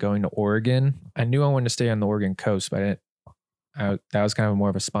Washington and going to Oregon. I knew I wanted to stay on the Oregon coast, but that was kind of more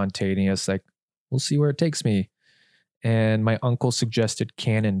of a spontaneous, like, we'll see where it takes me. And my uncle suggested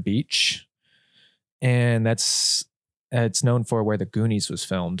Cannon Beach. And it's known for where the Goonies was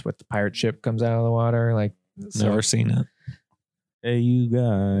filmed, with the pirate ship comes out of the water. Like, so- Never seen it. Hey, you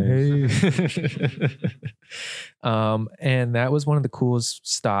guys. And that was one of the coolest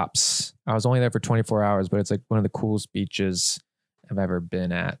stops. I was only there for 24 hours, but it's like one of the coolest beaches I've ever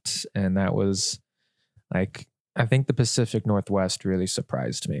been at. And that was like, I think the Pacific Northwest really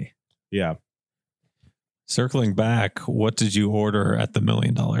surprised me. Yeah. Circling back, what did you order at the $1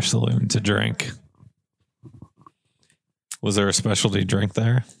 Million Saloon to drink? Was there a specialty drink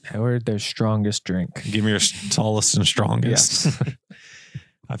there? I ordered their strongest drink. Give me your tallest and strongest. Yes.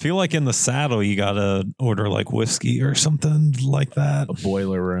 I feel like in the saddle, you got to order like whiskey or something like that. A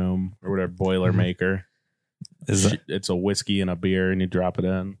boiler room or whatever, boiler maker. Is that? It's a whiskey and a beer and you drop it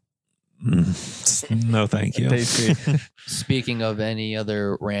in. No, thank you. Tasty. Speaking of any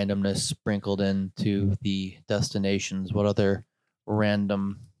other randomness sprinkled into the destinations, what other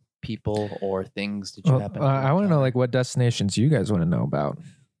random people or things did you Well, happen? I want to know like what destinations you guys want to know about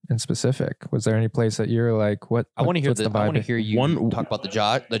in specific. Was there any place that you're like, what? I want to hear what's I want to vibe? hear you One- talk about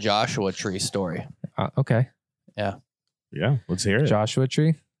the Joshua Tree story. Okay. Yeah. Let's hear it. Joshua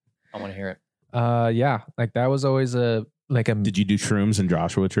Tree. I want to hear it. Yeah. Like that was always Did you do shrooms in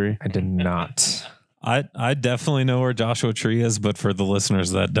Joshua Tree? I did not. I definitely know where Joshua Tree is, but for the listeners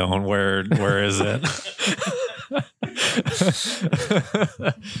that don't, where is it?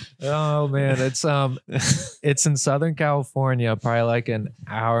 Oh man, it's in Southern California, probably like an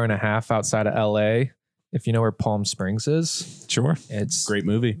hour and a half outside of LA. if you know where Palm Springs is, Sure. it's Great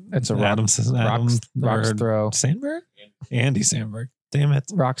movie. It's a Rocks rocks throw. Sandberg? Andy Sandberg. Damn it.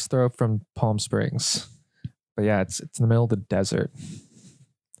 Rocks throw from Palm Springs. But yeah, it's in the middle of the desert.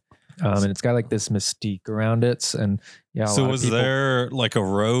 And it's got like this mystique around it. And yeah, So was there like a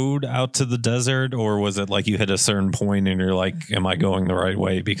road out to the desert, or was it like you hit a certain point and you're like, am I going the right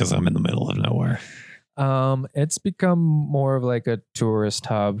way because I'm in the middle of nowhere? It's become more of like a tourist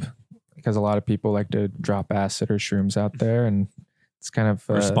hub because a lot of people like to drop acid or shrooms out there, and it's kind of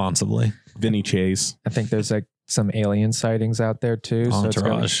Responsibly. Vinny Chase I think there's like some alien sightings out there too. So it's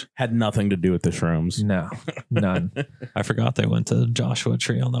kinda- Entourage. had nothing to do with the shrooms. no, none. I forgot they went to Joshua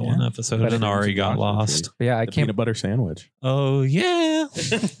Tree on that one episode But and Ari got Joshua lost. But yeah, I The camped. peanut butter sandwich. Oh, yeah.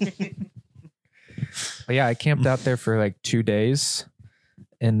 But yeah, I camped out there for like 2 days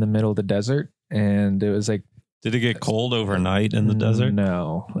in the middle of the desert, and it was like Did it get cold overnight in the desert?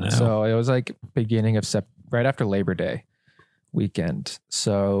 No. No. So it was like beginning of right after Labor Day weekend.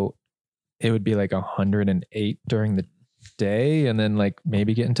 So it would be like 108 during the day, and then like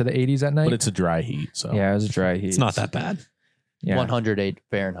maybe get into the 80s at night. But it's a dry heat, so yeah, it was a dry heat. It's not that bad. Yeah, 108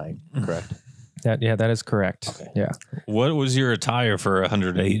 Fahrenheit. Correct. that is correct. Okay. Yeah, What was your attire for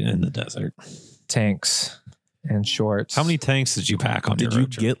 108 in the desert? tanks and shorts. How many tanks did you pack on did your you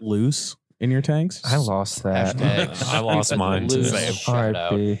road trip? get loose in your tanks? I lost that. Hashtag. I lost mine too. Lose. Shout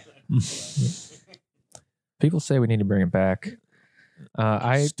out. R.I.P. People say we need to bring it back.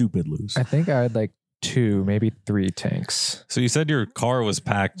 Stupid loose. I think I had like 2, maybe 3 tanks. So you said your car was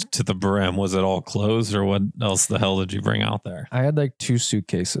packed to the brim. Was it all closed, or what else the hell did you bring out there? I had like 2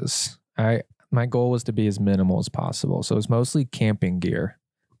 suitcases. My goal was to be as minimal as possible. So it was mostly camping gear.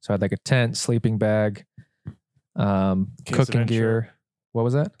 So I had like a tent, sleeping bag, cooking of gear. What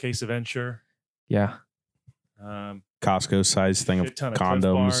was that? Case of Ensure. Yeah. Costco size thing of Shit ton of Cliff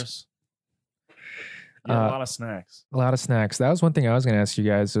condoms. Bars. Yeah, a Uh, lot of snacks. A lot of snacks. That was one thing I was going to ask you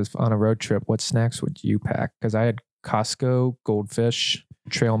guys is on a road trip, what snacks would you pack? Because I had Costco, Goldfish,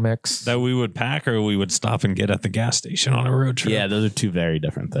 trail mix. That we would pack, or we would stop and get at the gas station on a road trip? Yeah, those are two very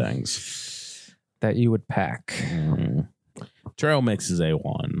different things. that you would pack. Mhm. Trail mix is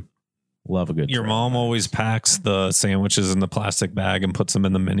A1. Love a good Your trail mom mix. always packs the sandwiches in the plastic bag and puts them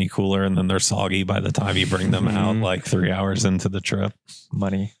in the mini cooler, and then they're soggy by the time you bring them out like 3 hours into the trip.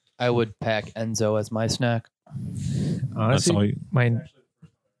 Money. I would pack Enzo as my snack. That's Honestly, all you,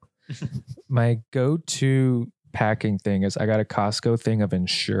 my go-to packing thing is I got a Costco thing of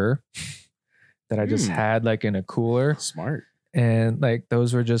Ensure that I just had like in a cooler, Smart. and like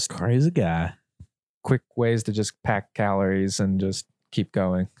those were just Crazy guy. quick ways to just pack calories and just keep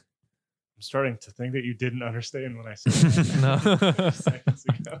going. I'm starting to think that you didn't understand when I said that No. seconds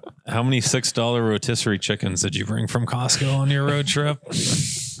ago. how many $6 rotisserie chickens did you bring from Costco on your road trip?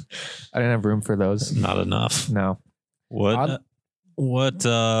 I didn't have room for those. Not enough. No. What?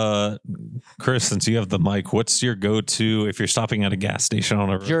 Chris, since you have the mic, what's your go-to if you're stopping at a gas station on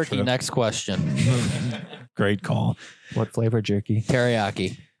a road Jerky. trip? Next question. Great call. What flavor jerky?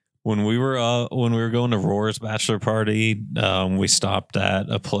 Teriyaki. When we were going to Roar's bachelor party, we stopped at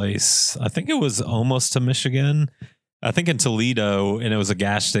a place. I think it was almost to Michigan. I think in Toledo, and it was a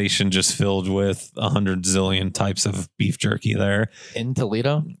gas station just filled with 100 zillion types of beef jerky there. In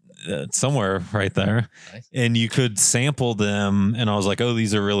Toledo? Somewhere right there. Nice. And you could sample them, and I was like, oh,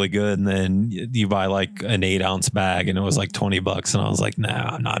 these are really good. And then you buy like an 8-ounce bag, and it was like $20, and I was like, nah,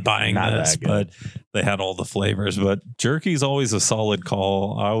 I'm not buying Not this. that good. But they had all the flavors. But jerky's always a solid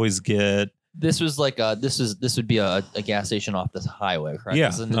call. I always get This was like this would be a gas station off the highway, correct? Yeah,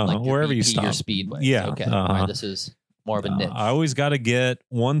 This isn't like your wherever you BP, your stop. speedway. Yeah, Okay. uh-huh. All right. This is more of a niche. I always got to get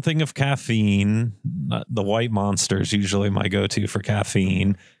one thing of caffeine. The White Monster is usually my go-to for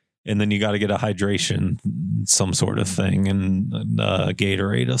caffeine. And then you got to get a hydration, some sort of thing, and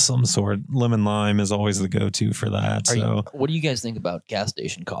Gatorade of some sort. Lemon lime is always the go-to for that. What do you guys think about gas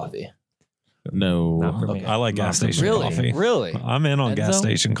station coffee? No. Not for me. I like Not gas for me. station Really? coffee. Really? I'm in on gas Enzo?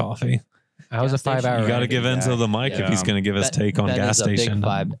 station coffee. I was a Gas station? 5 hour. You got to give guy. Enzo the mic Yeah. if he's going to give his take on Ben gas is a big station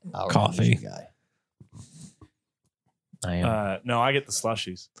 5-hour coffee. guy. I am. No, I get the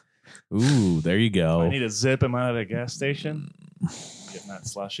slushies. Ooh, there you I go. need a zip. Am I at a gas station? Getting that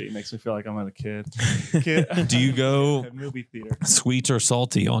slushy makes me feel like I'm at a kid. Do you go at movie theater? sweet or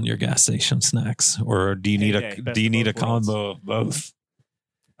salty on your gas station snacks, or do you need Hey, best do you of need a both worlds. combo of both?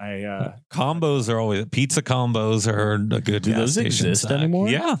 I Combos are always pizza combos are a good. Do gas those station exist snack. anymore?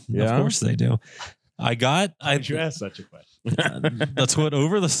 Yeah, Yeah. of course they do. did you ask such a question? That's what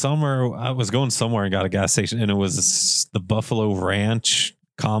over the summer I was going somewhere and got a gas station, and it was the Buffalo Ranch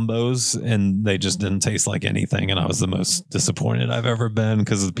combos and they just didn't taste like anything. And I was the most disappointed I've ever been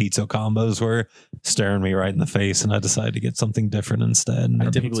because the pizza combos were staring me right in the face. And I decided to get something different instead. I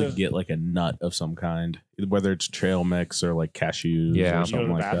And typically pizza? get like a nut of some kind, whether it's trail mix or like cashews Yeah. or You go to something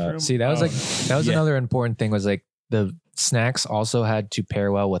the like bathroom? that. See, that was Oh. like that was Yeah. another important thing was like the snacks also had to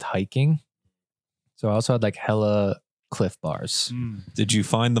pair well with hiking. So I also had like hella Cliff Bars. Mm. did you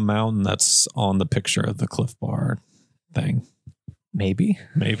find the mountain that's on the picture of the Cliff Bar thing? Maybe.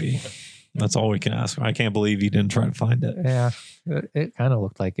 Maybe. That's all we can ask. I can't believe you didn't try to find it. Yeah. It kind of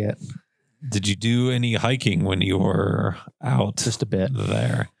looked like it. Did you do any hiking when you were out Just a bit.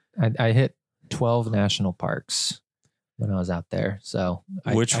 there? I hit 12 national parks when I was out there. So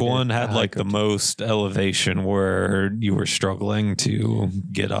Which I did one a had like hike or the two. most elevation where you were struggling to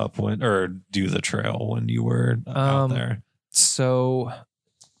get up when or do the trail when you were out there? So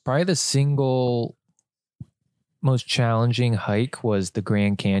probably the single most challenging hike was the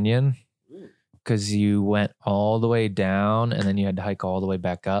Grand Canyon because you went all the way down and then you had to hike all the way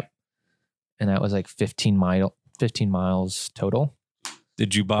back up. And that was like 15 miles total.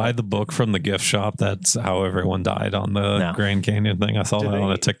 Did you buy the book from the gift shop? That's how everyone died on the No. Grand Canyon thing. I saw Did that on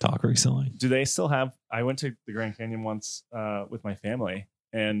they- a TikTok recently. Do they still have? I went to the Grand Canyon once with my family,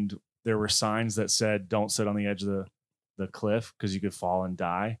 and there were signs that said, "Don't sit on the edge of the cliff because you could fall and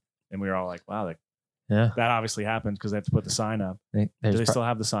die." And we were all like, "Wow, Yeah. that obviously happened because they have to put the sign up." Do There's, they still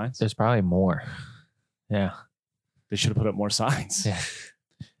have the signs? there's probably more. Yeah. They should have put up more signs. Yeah.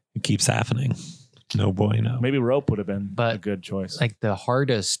 It keeps happening. No bueno. Maybe rope would have been But, a good choice. Like the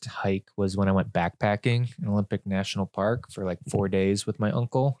hardest hike was when I went backpacking in Olympic National Park for like 4 days with my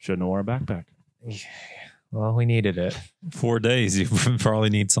uncle. Shouldn't have wore a backpack. Well, we needed it. 4 days, you probably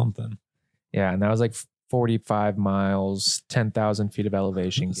need something. Yeah. And that was like 45 miles, 10,000 feet of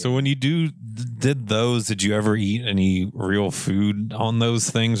elevation. So when you did those, did you ever eat any real food on those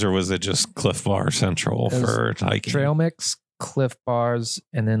things, or was it just Cliff Bar Central It was for hiking? trail mix, Cliff Bars,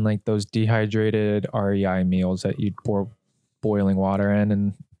 and then like those dehydrated REI meals that you'd pour boiling water in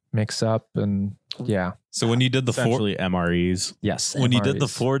and mix up. And yeah. So when you did the Essentially MREs. Yes. when you did the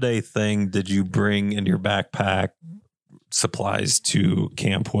MREs. 4-day thing, did you bring in your backpack supplies to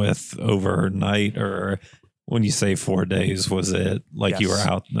camp with overnight, or when you say 4 days, was it like you were Yes.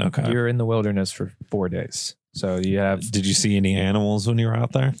 out? Okay. You're in the wilderness for 4 days. So you have, Did you see any animals when you were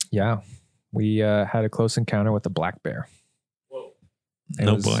out there? yeah, we had a close encounter with a black bear. It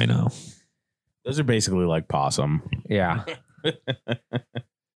No was- bueno. Those are basically like possum. Yeah.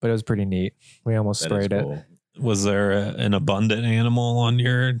 But it was pretty neat. We almost That is sprayed it. cool. Was there an abundant animal on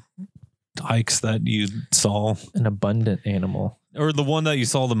your hikes that you saw, An abundant animal. or the one that you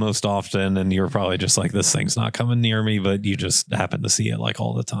saw the most often, and you were probably just like, "This thing's not coming near me," but you just happened to see it like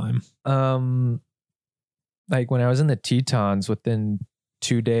all the time? Like when I was in the Tetons, within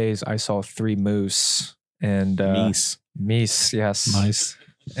 2 days, I saw 3 moose and Meese. meese. Yes. Nice.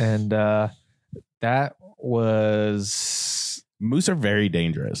 And that was, Moose are very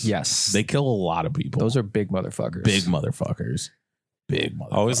dangerous. yes. They kill a lot of people. Those are big motherfuckers. big motherfuckers. Big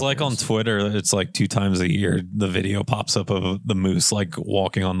motherfuckers. Always like on Twitter, it's like 2 times a year the video pops up of the moose like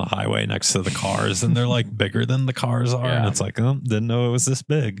walking on the highway next to the cars, and they're like bigger than the cars are, and Yeah. it's like, oh, didn't know it was this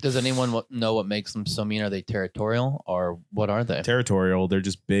big. Does anyone know what makes them so mean? Are they territorial or what are they? territorial. They're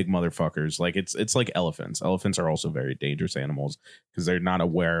just big motherfuckers. Like it's like elephants. Elephants are also very dangerous animals because they're not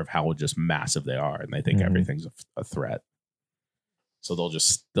aware of how just massive they are, and they think Mhm. everything's a threat. So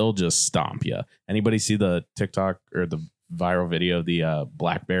they'll just stomp you. Anybody see the TikTok or the viral video of the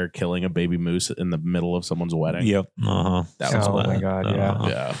black bear killing a baby moose in the middle of someone's wedding? Yep. Uh-huh. That was Oh my that. God, yeah.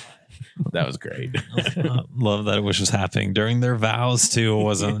 Yeah, that was great. Love that it was just happening during their vows too. It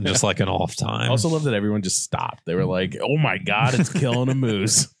wasn't just like an off I time. also love that everyone just stopped. They were like, "Oh my god, it's killing a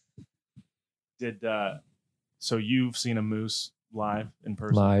moose!" Did so you've seen a moose live in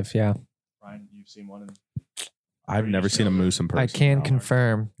person? Live. Yeah. Ryan, you've seen one. I've never seen a moose in person. I can Wow.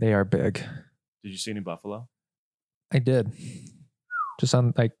 confirm they are big. Did you see any buffalo? I did. Just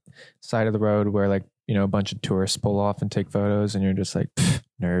on like side of the road where like, you know, a bunch of tourists pull off and take photos and you're just like, "Pfft,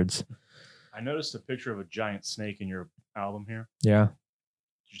 nerds." I noticed a picture of a giant snake in your album here. Yeah.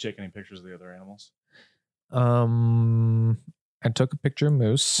 Did you take any pictures of the other animals? I took a picture of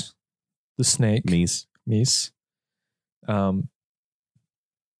moose, the snake, Meese. meese.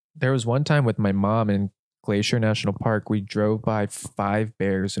 There was one time with my mom in Glacier National Park, we drove by 5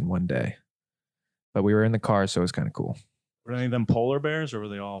 bears in one day, but we were in the car, so it was kind of cool. Were any of them polar bears or were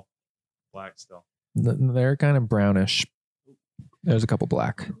they all black still? They're kind of brownish. There's a couple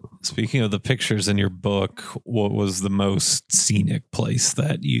black. Speaking of the pictures in your book, what was the most scenic place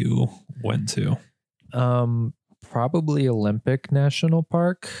that you went to? Probably Olympic National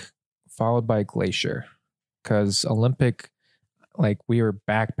Park, followed by Glacier. Because Olympic, like we were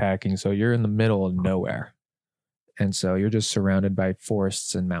backpacking, so you're in the middle of nowhere. And so you're just surrounded by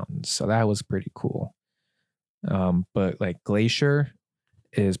forests and mountains. So that was pretty cool. But like Glacier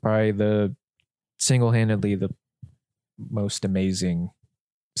is probably the single-handedly the most amazing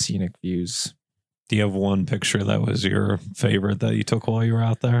scenic views. Do you have one picture that was your favorite that you took while you were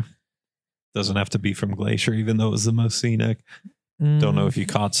out there? Doesn't have to be from Glacier, even though it was the most scenic. Don't know if you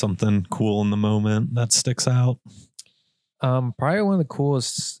caught something cool in the moment that sticks out. Probably one of the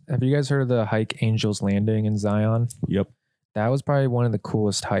coolest. Have you guys heard of the hike Angel's Landing in Zion? Yep. That was probably one of the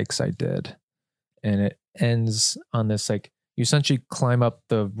coolest hikes I did. And it ends on this, like, you essentially climb up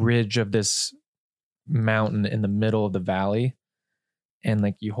the ridge of this mountain in the middle of the valley. And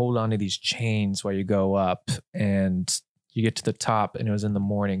like you hold on to these chains while you go up, and you get to the top, and it was in the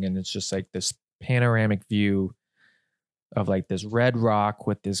morning, and it's just like this panoramic view of like this red rock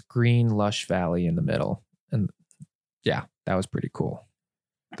with this green lush valley in the middle. And yeah, that was pretty cool.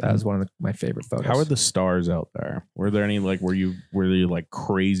 That was one of my favorite photos. How are the stars out there? Were there any like were there like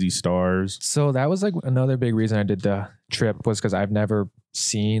crazy stars? So that was like another big reason I did the trip, was because I've never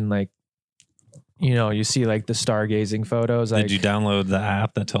seen like, you know, you see like the stargazing photos. Did like, you download the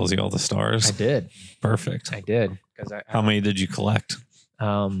app that tells you all the stars? I did. Perfect. I did. Because How many did you collect?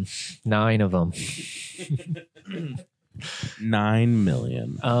 9 of them. 9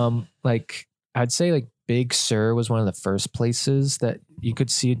 million. Like I'd say like Big Sur was one of the first places that you could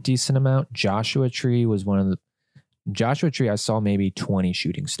see a decent amount. Joshua Tree was one of the Joshua Tree. I saw maybe 20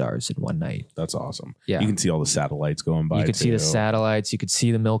 shooting stars in one night. That's awesome. Yeah. You can see all the satellites going by. You could see the satellites. You could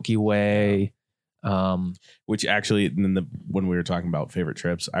see the Milky Way. Which actually, when we were talking about favorite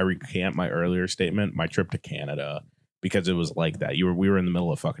trips, I recant my earlier statement. My trip to Canada, because it was like that. We were in the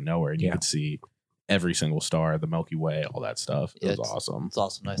middle of fucking nowhere, and you could see every single star, the Milky Way, all that stuff. It was awesome. It's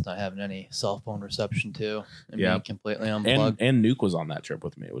also nice not having any cell phone reception too, and Yeah. being completely unplugged. And Nuke was on that trip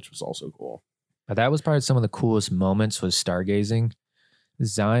with me, which was also cool. But that was probably some of the coolest moments was stargazing.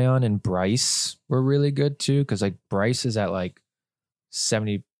 Zion and Bryce were really good too, because like Bryce is at like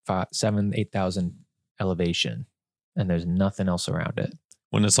 8,000 elevation, and there's nothing else around it.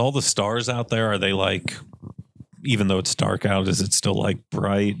 When it's all the stars out there, are they like, even though it's dark out, is it still like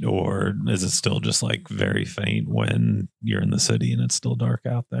bright, or is it still just like very faint when you're in the city and it's still dark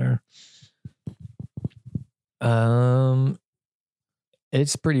out there?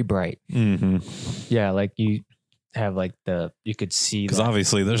 It's pretty bright. Mm-hmm. Yeah, like you have like you could see Because that.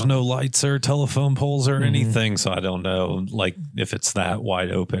 obviously there's no lights or telephone poles or Mhm. anything, so I don't know like if it's that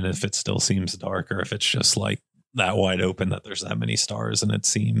wide open, if it still seems dark, or if it's just like that wide open that there's that many stars and it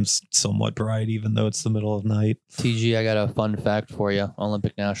seems somewhat bright even though it's the middle of night. TG, I got a fun fact for you.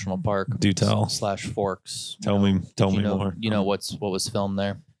 Olympic National Park. Do tell. / Forks. Tell me You know, more. You know what was filmed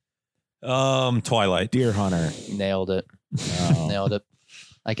there? Twilight. Deer Hunter. Nailed it. Oh. Nailed it.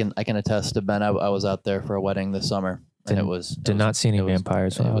 I can attest to Ben. I was out there for a wedding this summer, and it was Did not see any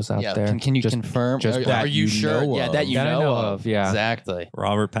vampires when I was out there. Can you Just- confirm? just are that you you sure? know Yeah, of. that you That I know, know of. of, yeah. Exactly.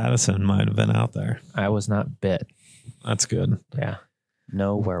 Robert Pattinson might have been out there. I was not bit. That's good. Yeah.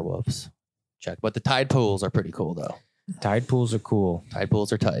 No werewolves. Check. But the tide pools are pretty cool, though. Tide pools are cool. Tide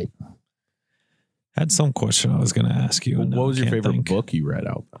pools are tight. Had some question I was going to ask you. and What now was your I can't favorite think. book you read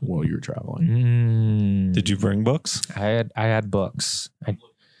out while you were traveling? Did you bring books? I had books.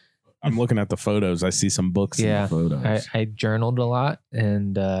 I'm looking at the photos. I see some books Yeah, in the photos. I journaled a lot,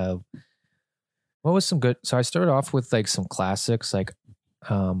 and what was some good? So I started off with like some classics, like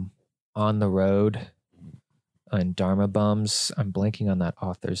On the Road and Dharma Bums. I'm blanking on that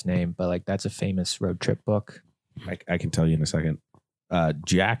author's name, but like that's a famous road trip book. I can tell you in a second.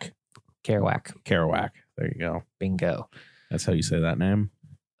 Jack Kerouac. Kerouac. There you go. Bingo. That's how you say that name.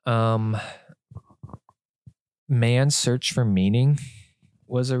 Man's Search for Meaning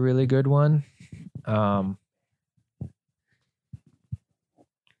was a really good one.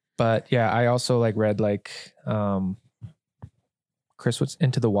 But yeah, I also like read like Chris What's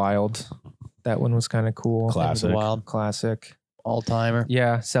Into the Wild. That one was kind of cool. Classic. Wild Classic. all timer.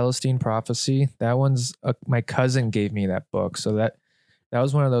 Yeah, Celestine Prophecy. That one's my cousin gave me that book. So that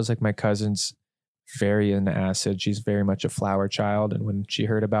was one of those, like, my cousin's very into acid. She's very much a flower child. And when she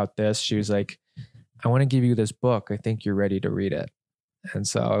heard about this, she was like, I want to give you this book. I think you're ready to read it. And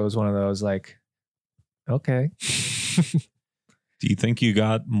so it was one of those like, okay. Do you think you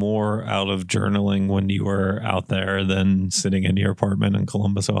got more out of journaling when you were out there than sitting in your apartment in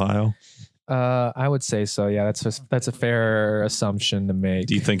Columbus, Ohio? I would say so. Yeah, that's a fair assumption to make.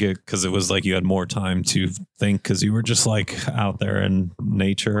 Do you think it because it was like you had more time to think because you were just like out there in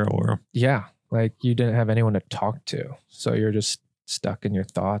nature, or Yeah, like you didn't have anyone to talk to. So you're just stuck in your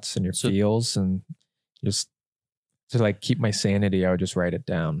thoughts and your So- feels, and just to like keep my sanity, I would just write it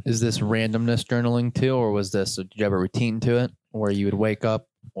down. Is this randomness journaling too, or was this? Did you have a routine to it, where you would wake up?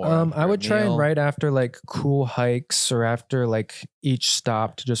 Or I after a would try and meal? write after like cool hikes or after like each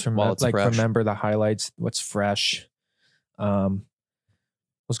stop to just While it's like fresh. remember the highlights, what's fresh.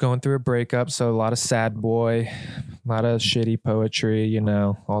 Was going through a breakup, so a lot of sad boy, a lot of shitty poetry, you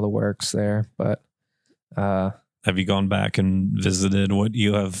know, all the works there. But Have you gone back and visited what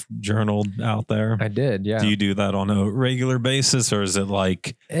you have journaled out there? I did, yeah. Do you do that on a regular basis, or is it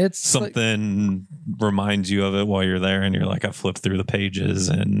like It's like something reminds you of it while you're there and you're like, I flip through the pages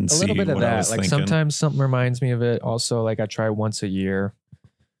and a see little bit of what I that. was Like thinking? sometimes something reminds me of it. Also, like I try once a year,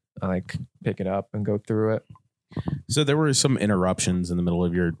 I like pick it up and go through it. So there were some interruptions in the middle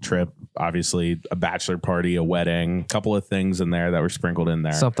of your trip. Obviously, a bachelor party, a wedding, a couple of things in there that were sprinkled in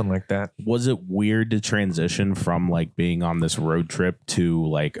there. Something like that. Was it weird to transition from like being on this road trip to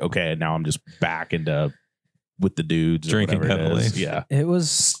like, okay, now I'm just back into with the dudes, or Drinking whatever it heavily. is. Yeah. It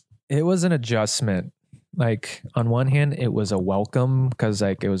was an adjustment. Like on one hand, it was a welcome because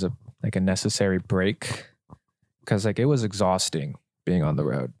like it was a necessary break, because like it was exhausting being on the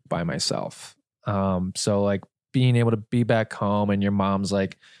road by myself. So like being able to be back home and your mom's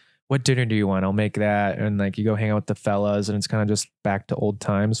like, what dinner do you want? I'll make that. And like you go hang out with the fellas and it's kind of just back to old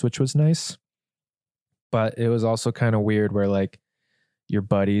times, which was nice. But it was also kind of weird where like your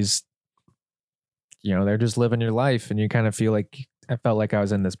buddies, you know, they're just living your life and you kind of feel like, I felt like I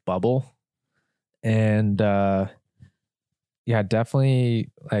was in this bubble. And yeah,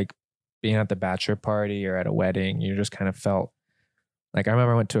 definitely like being at the bachelor party or at a wedding, you just kind of felt like, I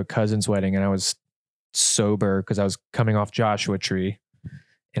remember I went to a cousin's wedding and I was sober because I was coming off Joshua Tree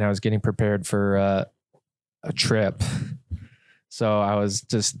and I was getting prepared for a trip. So I was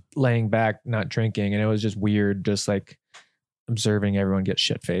just laying back, not drinking. And it was just weird, just like observing everyone get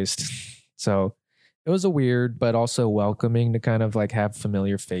shit faced. So it was a weird, but also welcoming to kind of like have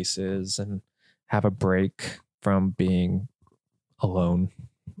familiar faces and have a break from being alone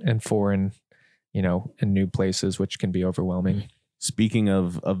and foreign, you know, in new places, which can be overwhelming. Speaking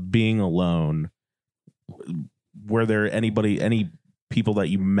of being alone, were there any people that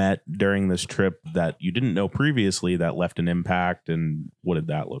you met during this trip that you didn't know previously that left an impact, and what did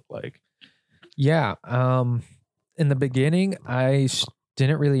that look like? Yeah. In the beginning, I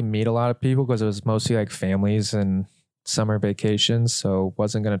didn't really meet a lot of people because it was mostly like families and summer vacations. So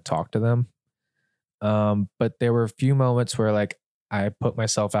wasn't going to talk to them. But there were a few moments where like I put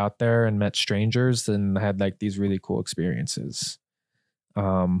myself out there and met strangers and had like these really cool experiences.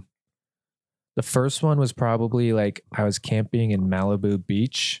 The first one was probably like I was camping in Malibu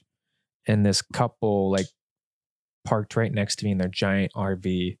Beach and this couple like parked right next to me in their giant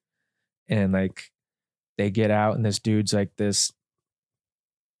RV, and like they get out and this dude's like this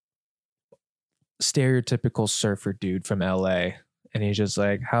stereotypical surfer dude from LA, and he's just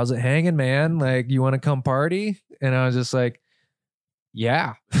like, how's it hanging, man? Like, you want to come party? And I was just like,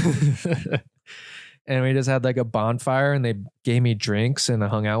 yeah. And we just had like a bonfire and they gave me drinks and I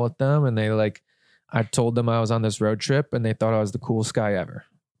hung out with them, and they like, I told them I was on this road trip and they thought I was the coolest guy ever.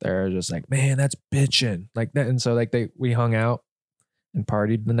 They're just like, man, that's bitching like that. And so like we hung out and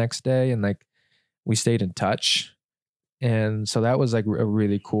partied the next day, and like we stayed in touch. And so that was like a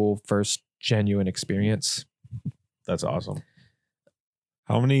really cool first genuine experience. That's awesome.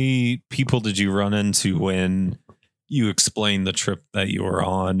 How many people did you run into when you explained the trip that you were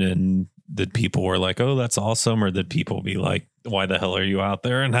on, and did people were like, oh, that's awesome? Or did people be like, why the hell are you out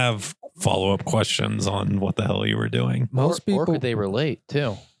there, and have follow-up questions on what the hell you were doing? Most or people, could they relate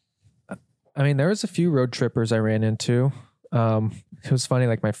too? I mean, there was a few road trippers I ran into. It was funny,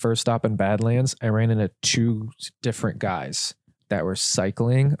 like my first stop in Badlands, I ran into two different guys that were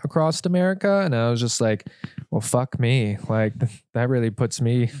cycling across America. And I was just like, well, fuck me. Like that really puts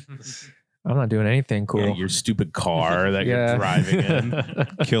me, I'm not doing anything cool. Yeah, your stupid car that Yeah. you're driving in.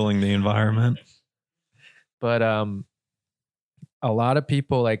 Killing the environment. But a lot of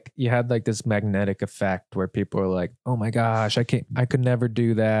people, like you had like this magnetic effect where people are like, oh my gosh, I could never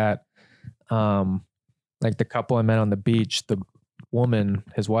do that. Like the couple I met on the beach, the woman,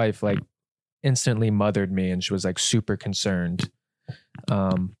 his wife, like instantly mothered me and she was like super concerned.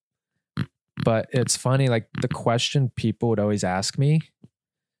 But it's funny, like the question people would always ask me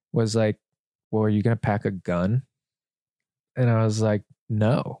was like, well, are you going to pack a gun? And I was like,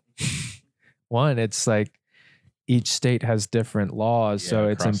 no. One, it's like each state has different laws. So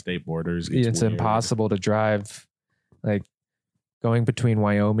it's across state borders. gets it's weird. impossible to drive. Like going between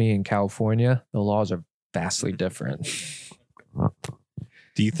Wyoming and California, the laws are vastly different.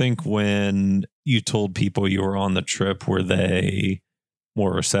 Do you think when you told people you were on the trip, were they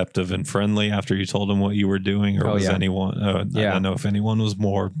more receptive and friendly after you told them what you were doing, or Oh, was yeah. anyone? I don't know if anyone was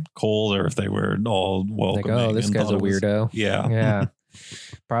more cold or if they were all Like, welcoming. oh, this and guy's thought a it was- weirdo. Yeah. Yeah.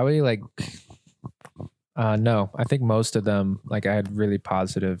 Probably like, no, I think most of them, like I had really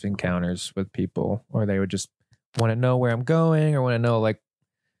positive encounters with people, or they would just want to know where I'm going or want to know like,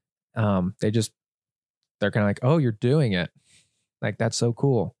 they're kind of like, oh, you're doing it. Like, that's so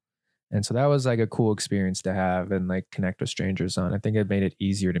cool. And so that was like a cool experience to have and like connect with strangers on. I think it made it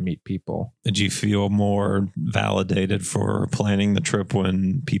easier to meet people. Did you feel more validated for planning the trip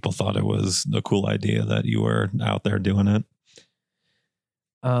when people thought it was a cool idea that you were out there doing it?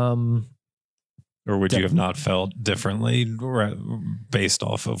 Or would you have not felt differently based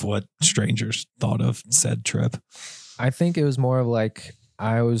off of what strangers thought of said trip? I think it was more of like,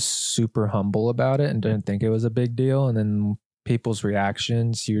 I was super humble about it and didn't think it was a big deal. And then people's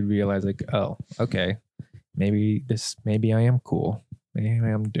reactions, you'd realize like, oh, okay, maybe I am cool. Maybe I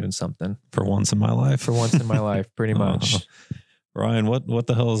am doing something For once in my life. for once in my life, pretty much. Ryan, what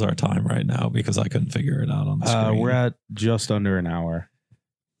the hell is our time right now? Because I couldn't figure it out on the screen. We're at just under an hour.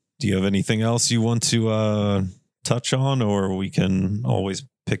 Do you have anything else you want to touch on, or we can always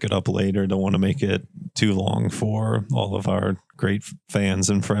pick it up later? Don't want to make it too long for all of our great fans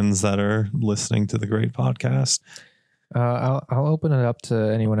and friends that are listening to the great podcast. I'll open it up to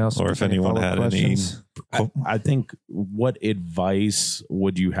anyone else. Or if anyone had any. I think, what advice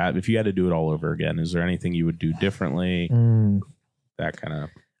would you have if you had to do it all over again? Is there anything you would do differently? That kind of,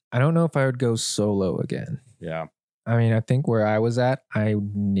 I don't know if I would go solo again. yeah. I mean, I think where I was at, I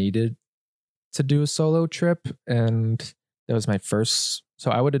needed to do a solo trip, and that was my first. So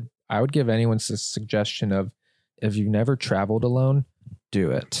I would give anyone a suggestion of, if you've never traveled alone,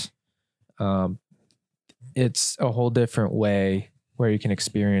 do it. It's a whole different way where you can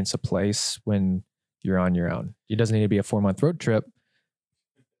experience a place when you're on your own. It doesn't need to be a 4-month road trip,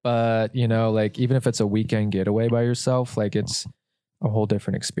 but like even if it's a weekend getaway by yourself, like it's a whole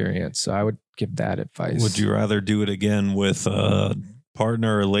different experience. So I would give that advice. Would you rather do it again with a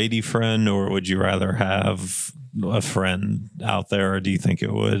partner or lady friend, or would you rather have a friend out there? Or do you think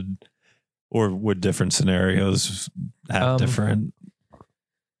it would, or would different scenarios have different?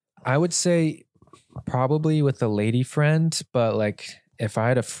 I would say probably with a lady friend, but like if I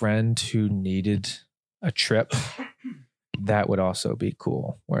had a friend who needed a trip, that would also be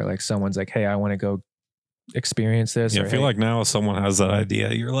cool. Where like someone's like, hey, I want to go experience this. Yeah, or, I feel "Hey, like now someone has that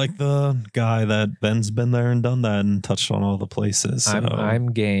idea. You're like the guy that Ben's been there and done that and touched on all the places. So.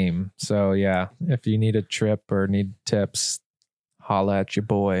 I'm game. So yeah, if you need a trip or need tips, holla at your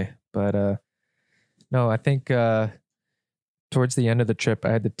boy. But no, I think towards the end of the trip,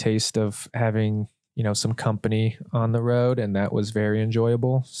 I had the taste of having some company on the road, and that was very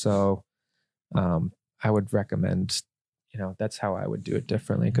enjoyable. So I would recommend, that's how I would do it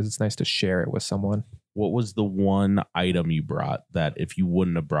differently, because it's nice to share it with someone. What was the one item you brought that if you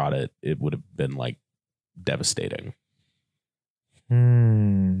wouldn't have brought it, it would have been like devastating?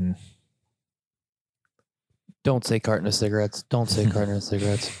 Don't say carton of cigarettes. Don't say carton of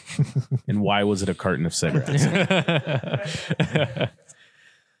cigarettes. And why was it a carton of cigarettes?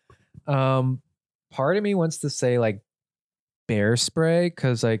 Part of me wants to say like bear spray,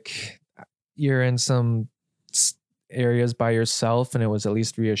 because like you're in some areas by yourself, and it was at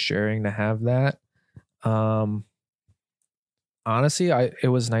least reassuring to have that. Honestly, it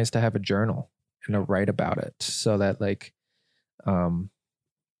was nice to have a journal and to write about it, so that like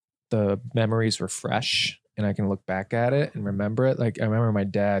the memories were fresh and I can look back at it and remember it. Like I remember my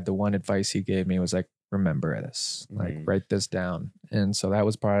dad, the one advice he gave me was like, remember this, like write this down. And so that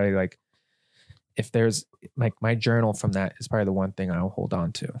was probably like, if there's like my journal from that is probably the one thing I'll hold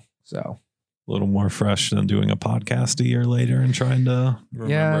on to. So a little more fresh than doing a podcast a year later and trying to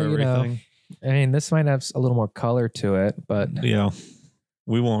remember everything. I mean, this might have a little more color to it, but Yeah.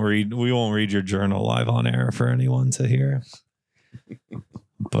 We won't read your journal live on air for anyone to hear.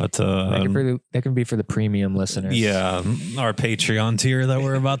 But that can be for the premium listeners. yeah, our Patreon tier that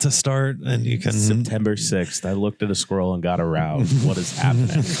we're about to start, and you can September 6th. I looked at a squirrel and got aroused. What is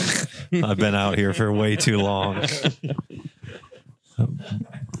happening? I've been out here for way too long.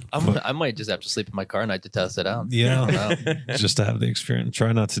 I might just have to sleep in my car tonight to test it out. Yeah, just to have the experience.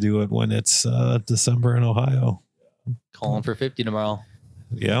 Try not to do it when it's December in Ohio. Calling for 50 tomorrow.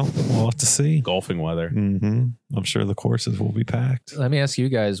 Yeah, we'll have to see. Golfing weather. I'm sure the courses will be packed. Let me ask you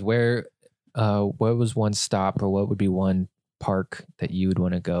guys, what was one stop, or what would be one park that you would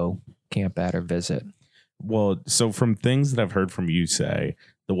want to go camp at or visit? Well, so from things that I've heard from you say,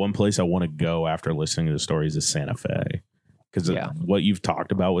 the one place I want to go after listening to the stories is Santa Fe. because Yeah. what you've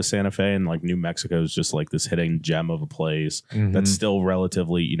talked about with Santa Fe and like New Mexico is just like this hidden gem of a place that's still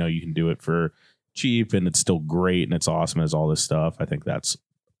relatively, you know, you can do it for cheap and it's still great and it's awesome as all this stuff. I think that's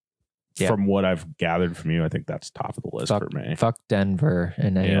from what I've gathered from you, I think that's top of the list for me. Fuck Denver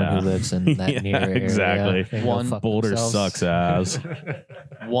and anyone Yeah. who lives in that near area. exactly. They go One fuck Boulder themselves. sucks ass.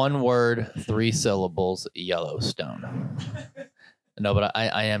 One word, 3 syllables, Yellowstone. No, but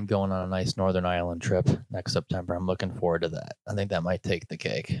I am going on a nice Northern Ireland trip next September. I'm looking forward to that. I think that might take the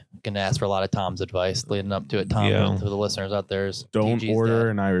cake. Going to ask for a lot of Tom's advice leading up to it. Tom, Yeah. for the listeners out there, is Don't TG's order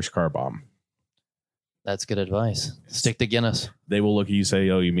dad. an Irish car bomb. That's good advice. Stick to Guinness. They will look at you say,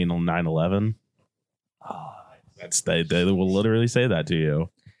 "Oh, you mean 9/11?" That's they will literally say that to you.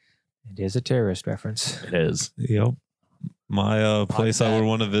 It is a terrorist reference. It is. Yep. My place I would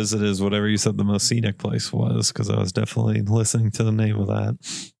want to visit is whatever you said the most scenic place was, because I was definitely listening to the name of that.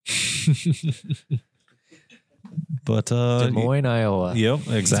 But Des Moines, Iowa. Yep,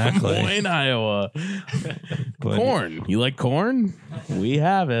 exactly. Des Moines, Iowa. But Corn. You like corn? We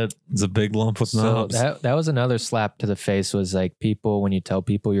have it. it's a big lump with So knobs. that was another slap to the face. Was like people, when you tell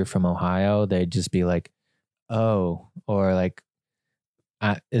people you're from Ohio, they'd just be like, "Oh," or like,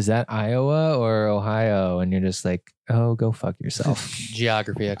 "Is that Iowa or Ohio?" And you're just like, "Oh, go fuck yourself."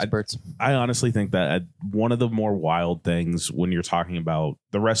 Geography experts. I honestly think that one of the more wild things when you're talking about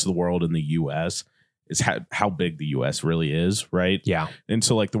the rest of the world in the U.S. is how big the U.S. really is, right? Yeah. And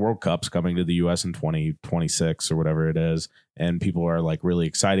so like the World Cup's coming to the U.S. in 2026 or whatever it is. And people are like really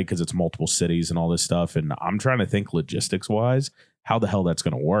excited because it's multiple cities and all this stuff. And I'm trying to think logistics wise, how the hell that's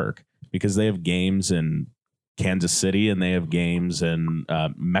going to work, because they have games in Kansas City and they have games in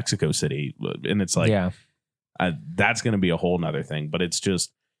Mexico City. And it's like, yeah. That's going to be a whole nother thing. But it's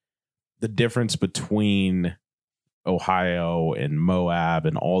just the difference between Ohio and Moab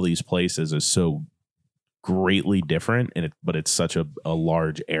and all these places is so greatly different, but it's such a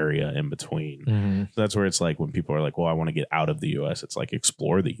large area in between. Mhm. So that's where it's like when people are like, well, I want to get out of the US, it's like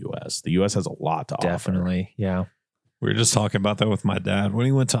explore the US. The US has a lot to offer. Definitely. Yeah. We were just talking about that with my dad when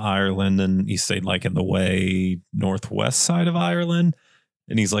he went to Ireland, and he stayed like in the way northwest side of Ireland.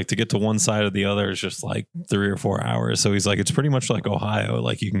 And he's like, to get to one side or the other is just like 3 or 4 hours. So he's like, it's pretty much like Ohio.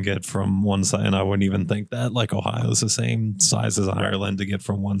 Like you can get from one side, and I wouldn't even think that like Ohio is the same size as Ireland to get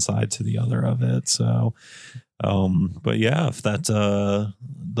from one side to the other of it. So, but yeah, if that's the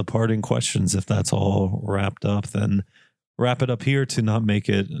parting questions, if that's all wrapped up, then wrap it up here to not make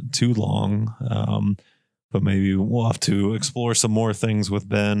it too long. But maybe we'll have to explore some more things with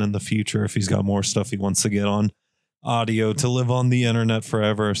Ben in the future if he's got more stuff he wants to get on audio to live on the internet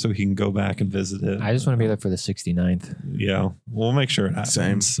forever, so he can go back and visit it. I just want to be there for the 69th. Yeah, we'll make sure it happens.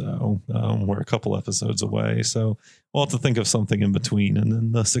 Same. So we're a couple episodes away, so we'll have to think of something in between and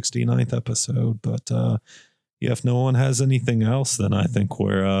then the 69th episode. But yeah, if no one has anything else, then I think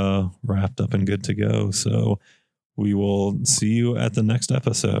we're wrapped up and good to go. So we will see you at the next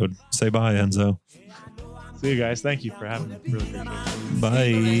episode. Say bye, Enzo. See you guys. Thank you for having me. Really appreciate it.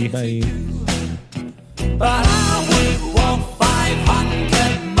 Bye. Bye. But I would walk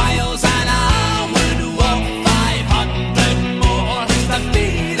 500 miles and I would walk 500 more to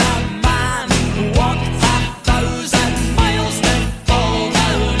be the man who walked 1,000 miles to fall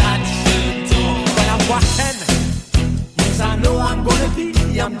down at your door. When I'm walking, yes, I know I'm gonna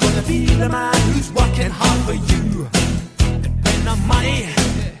be the man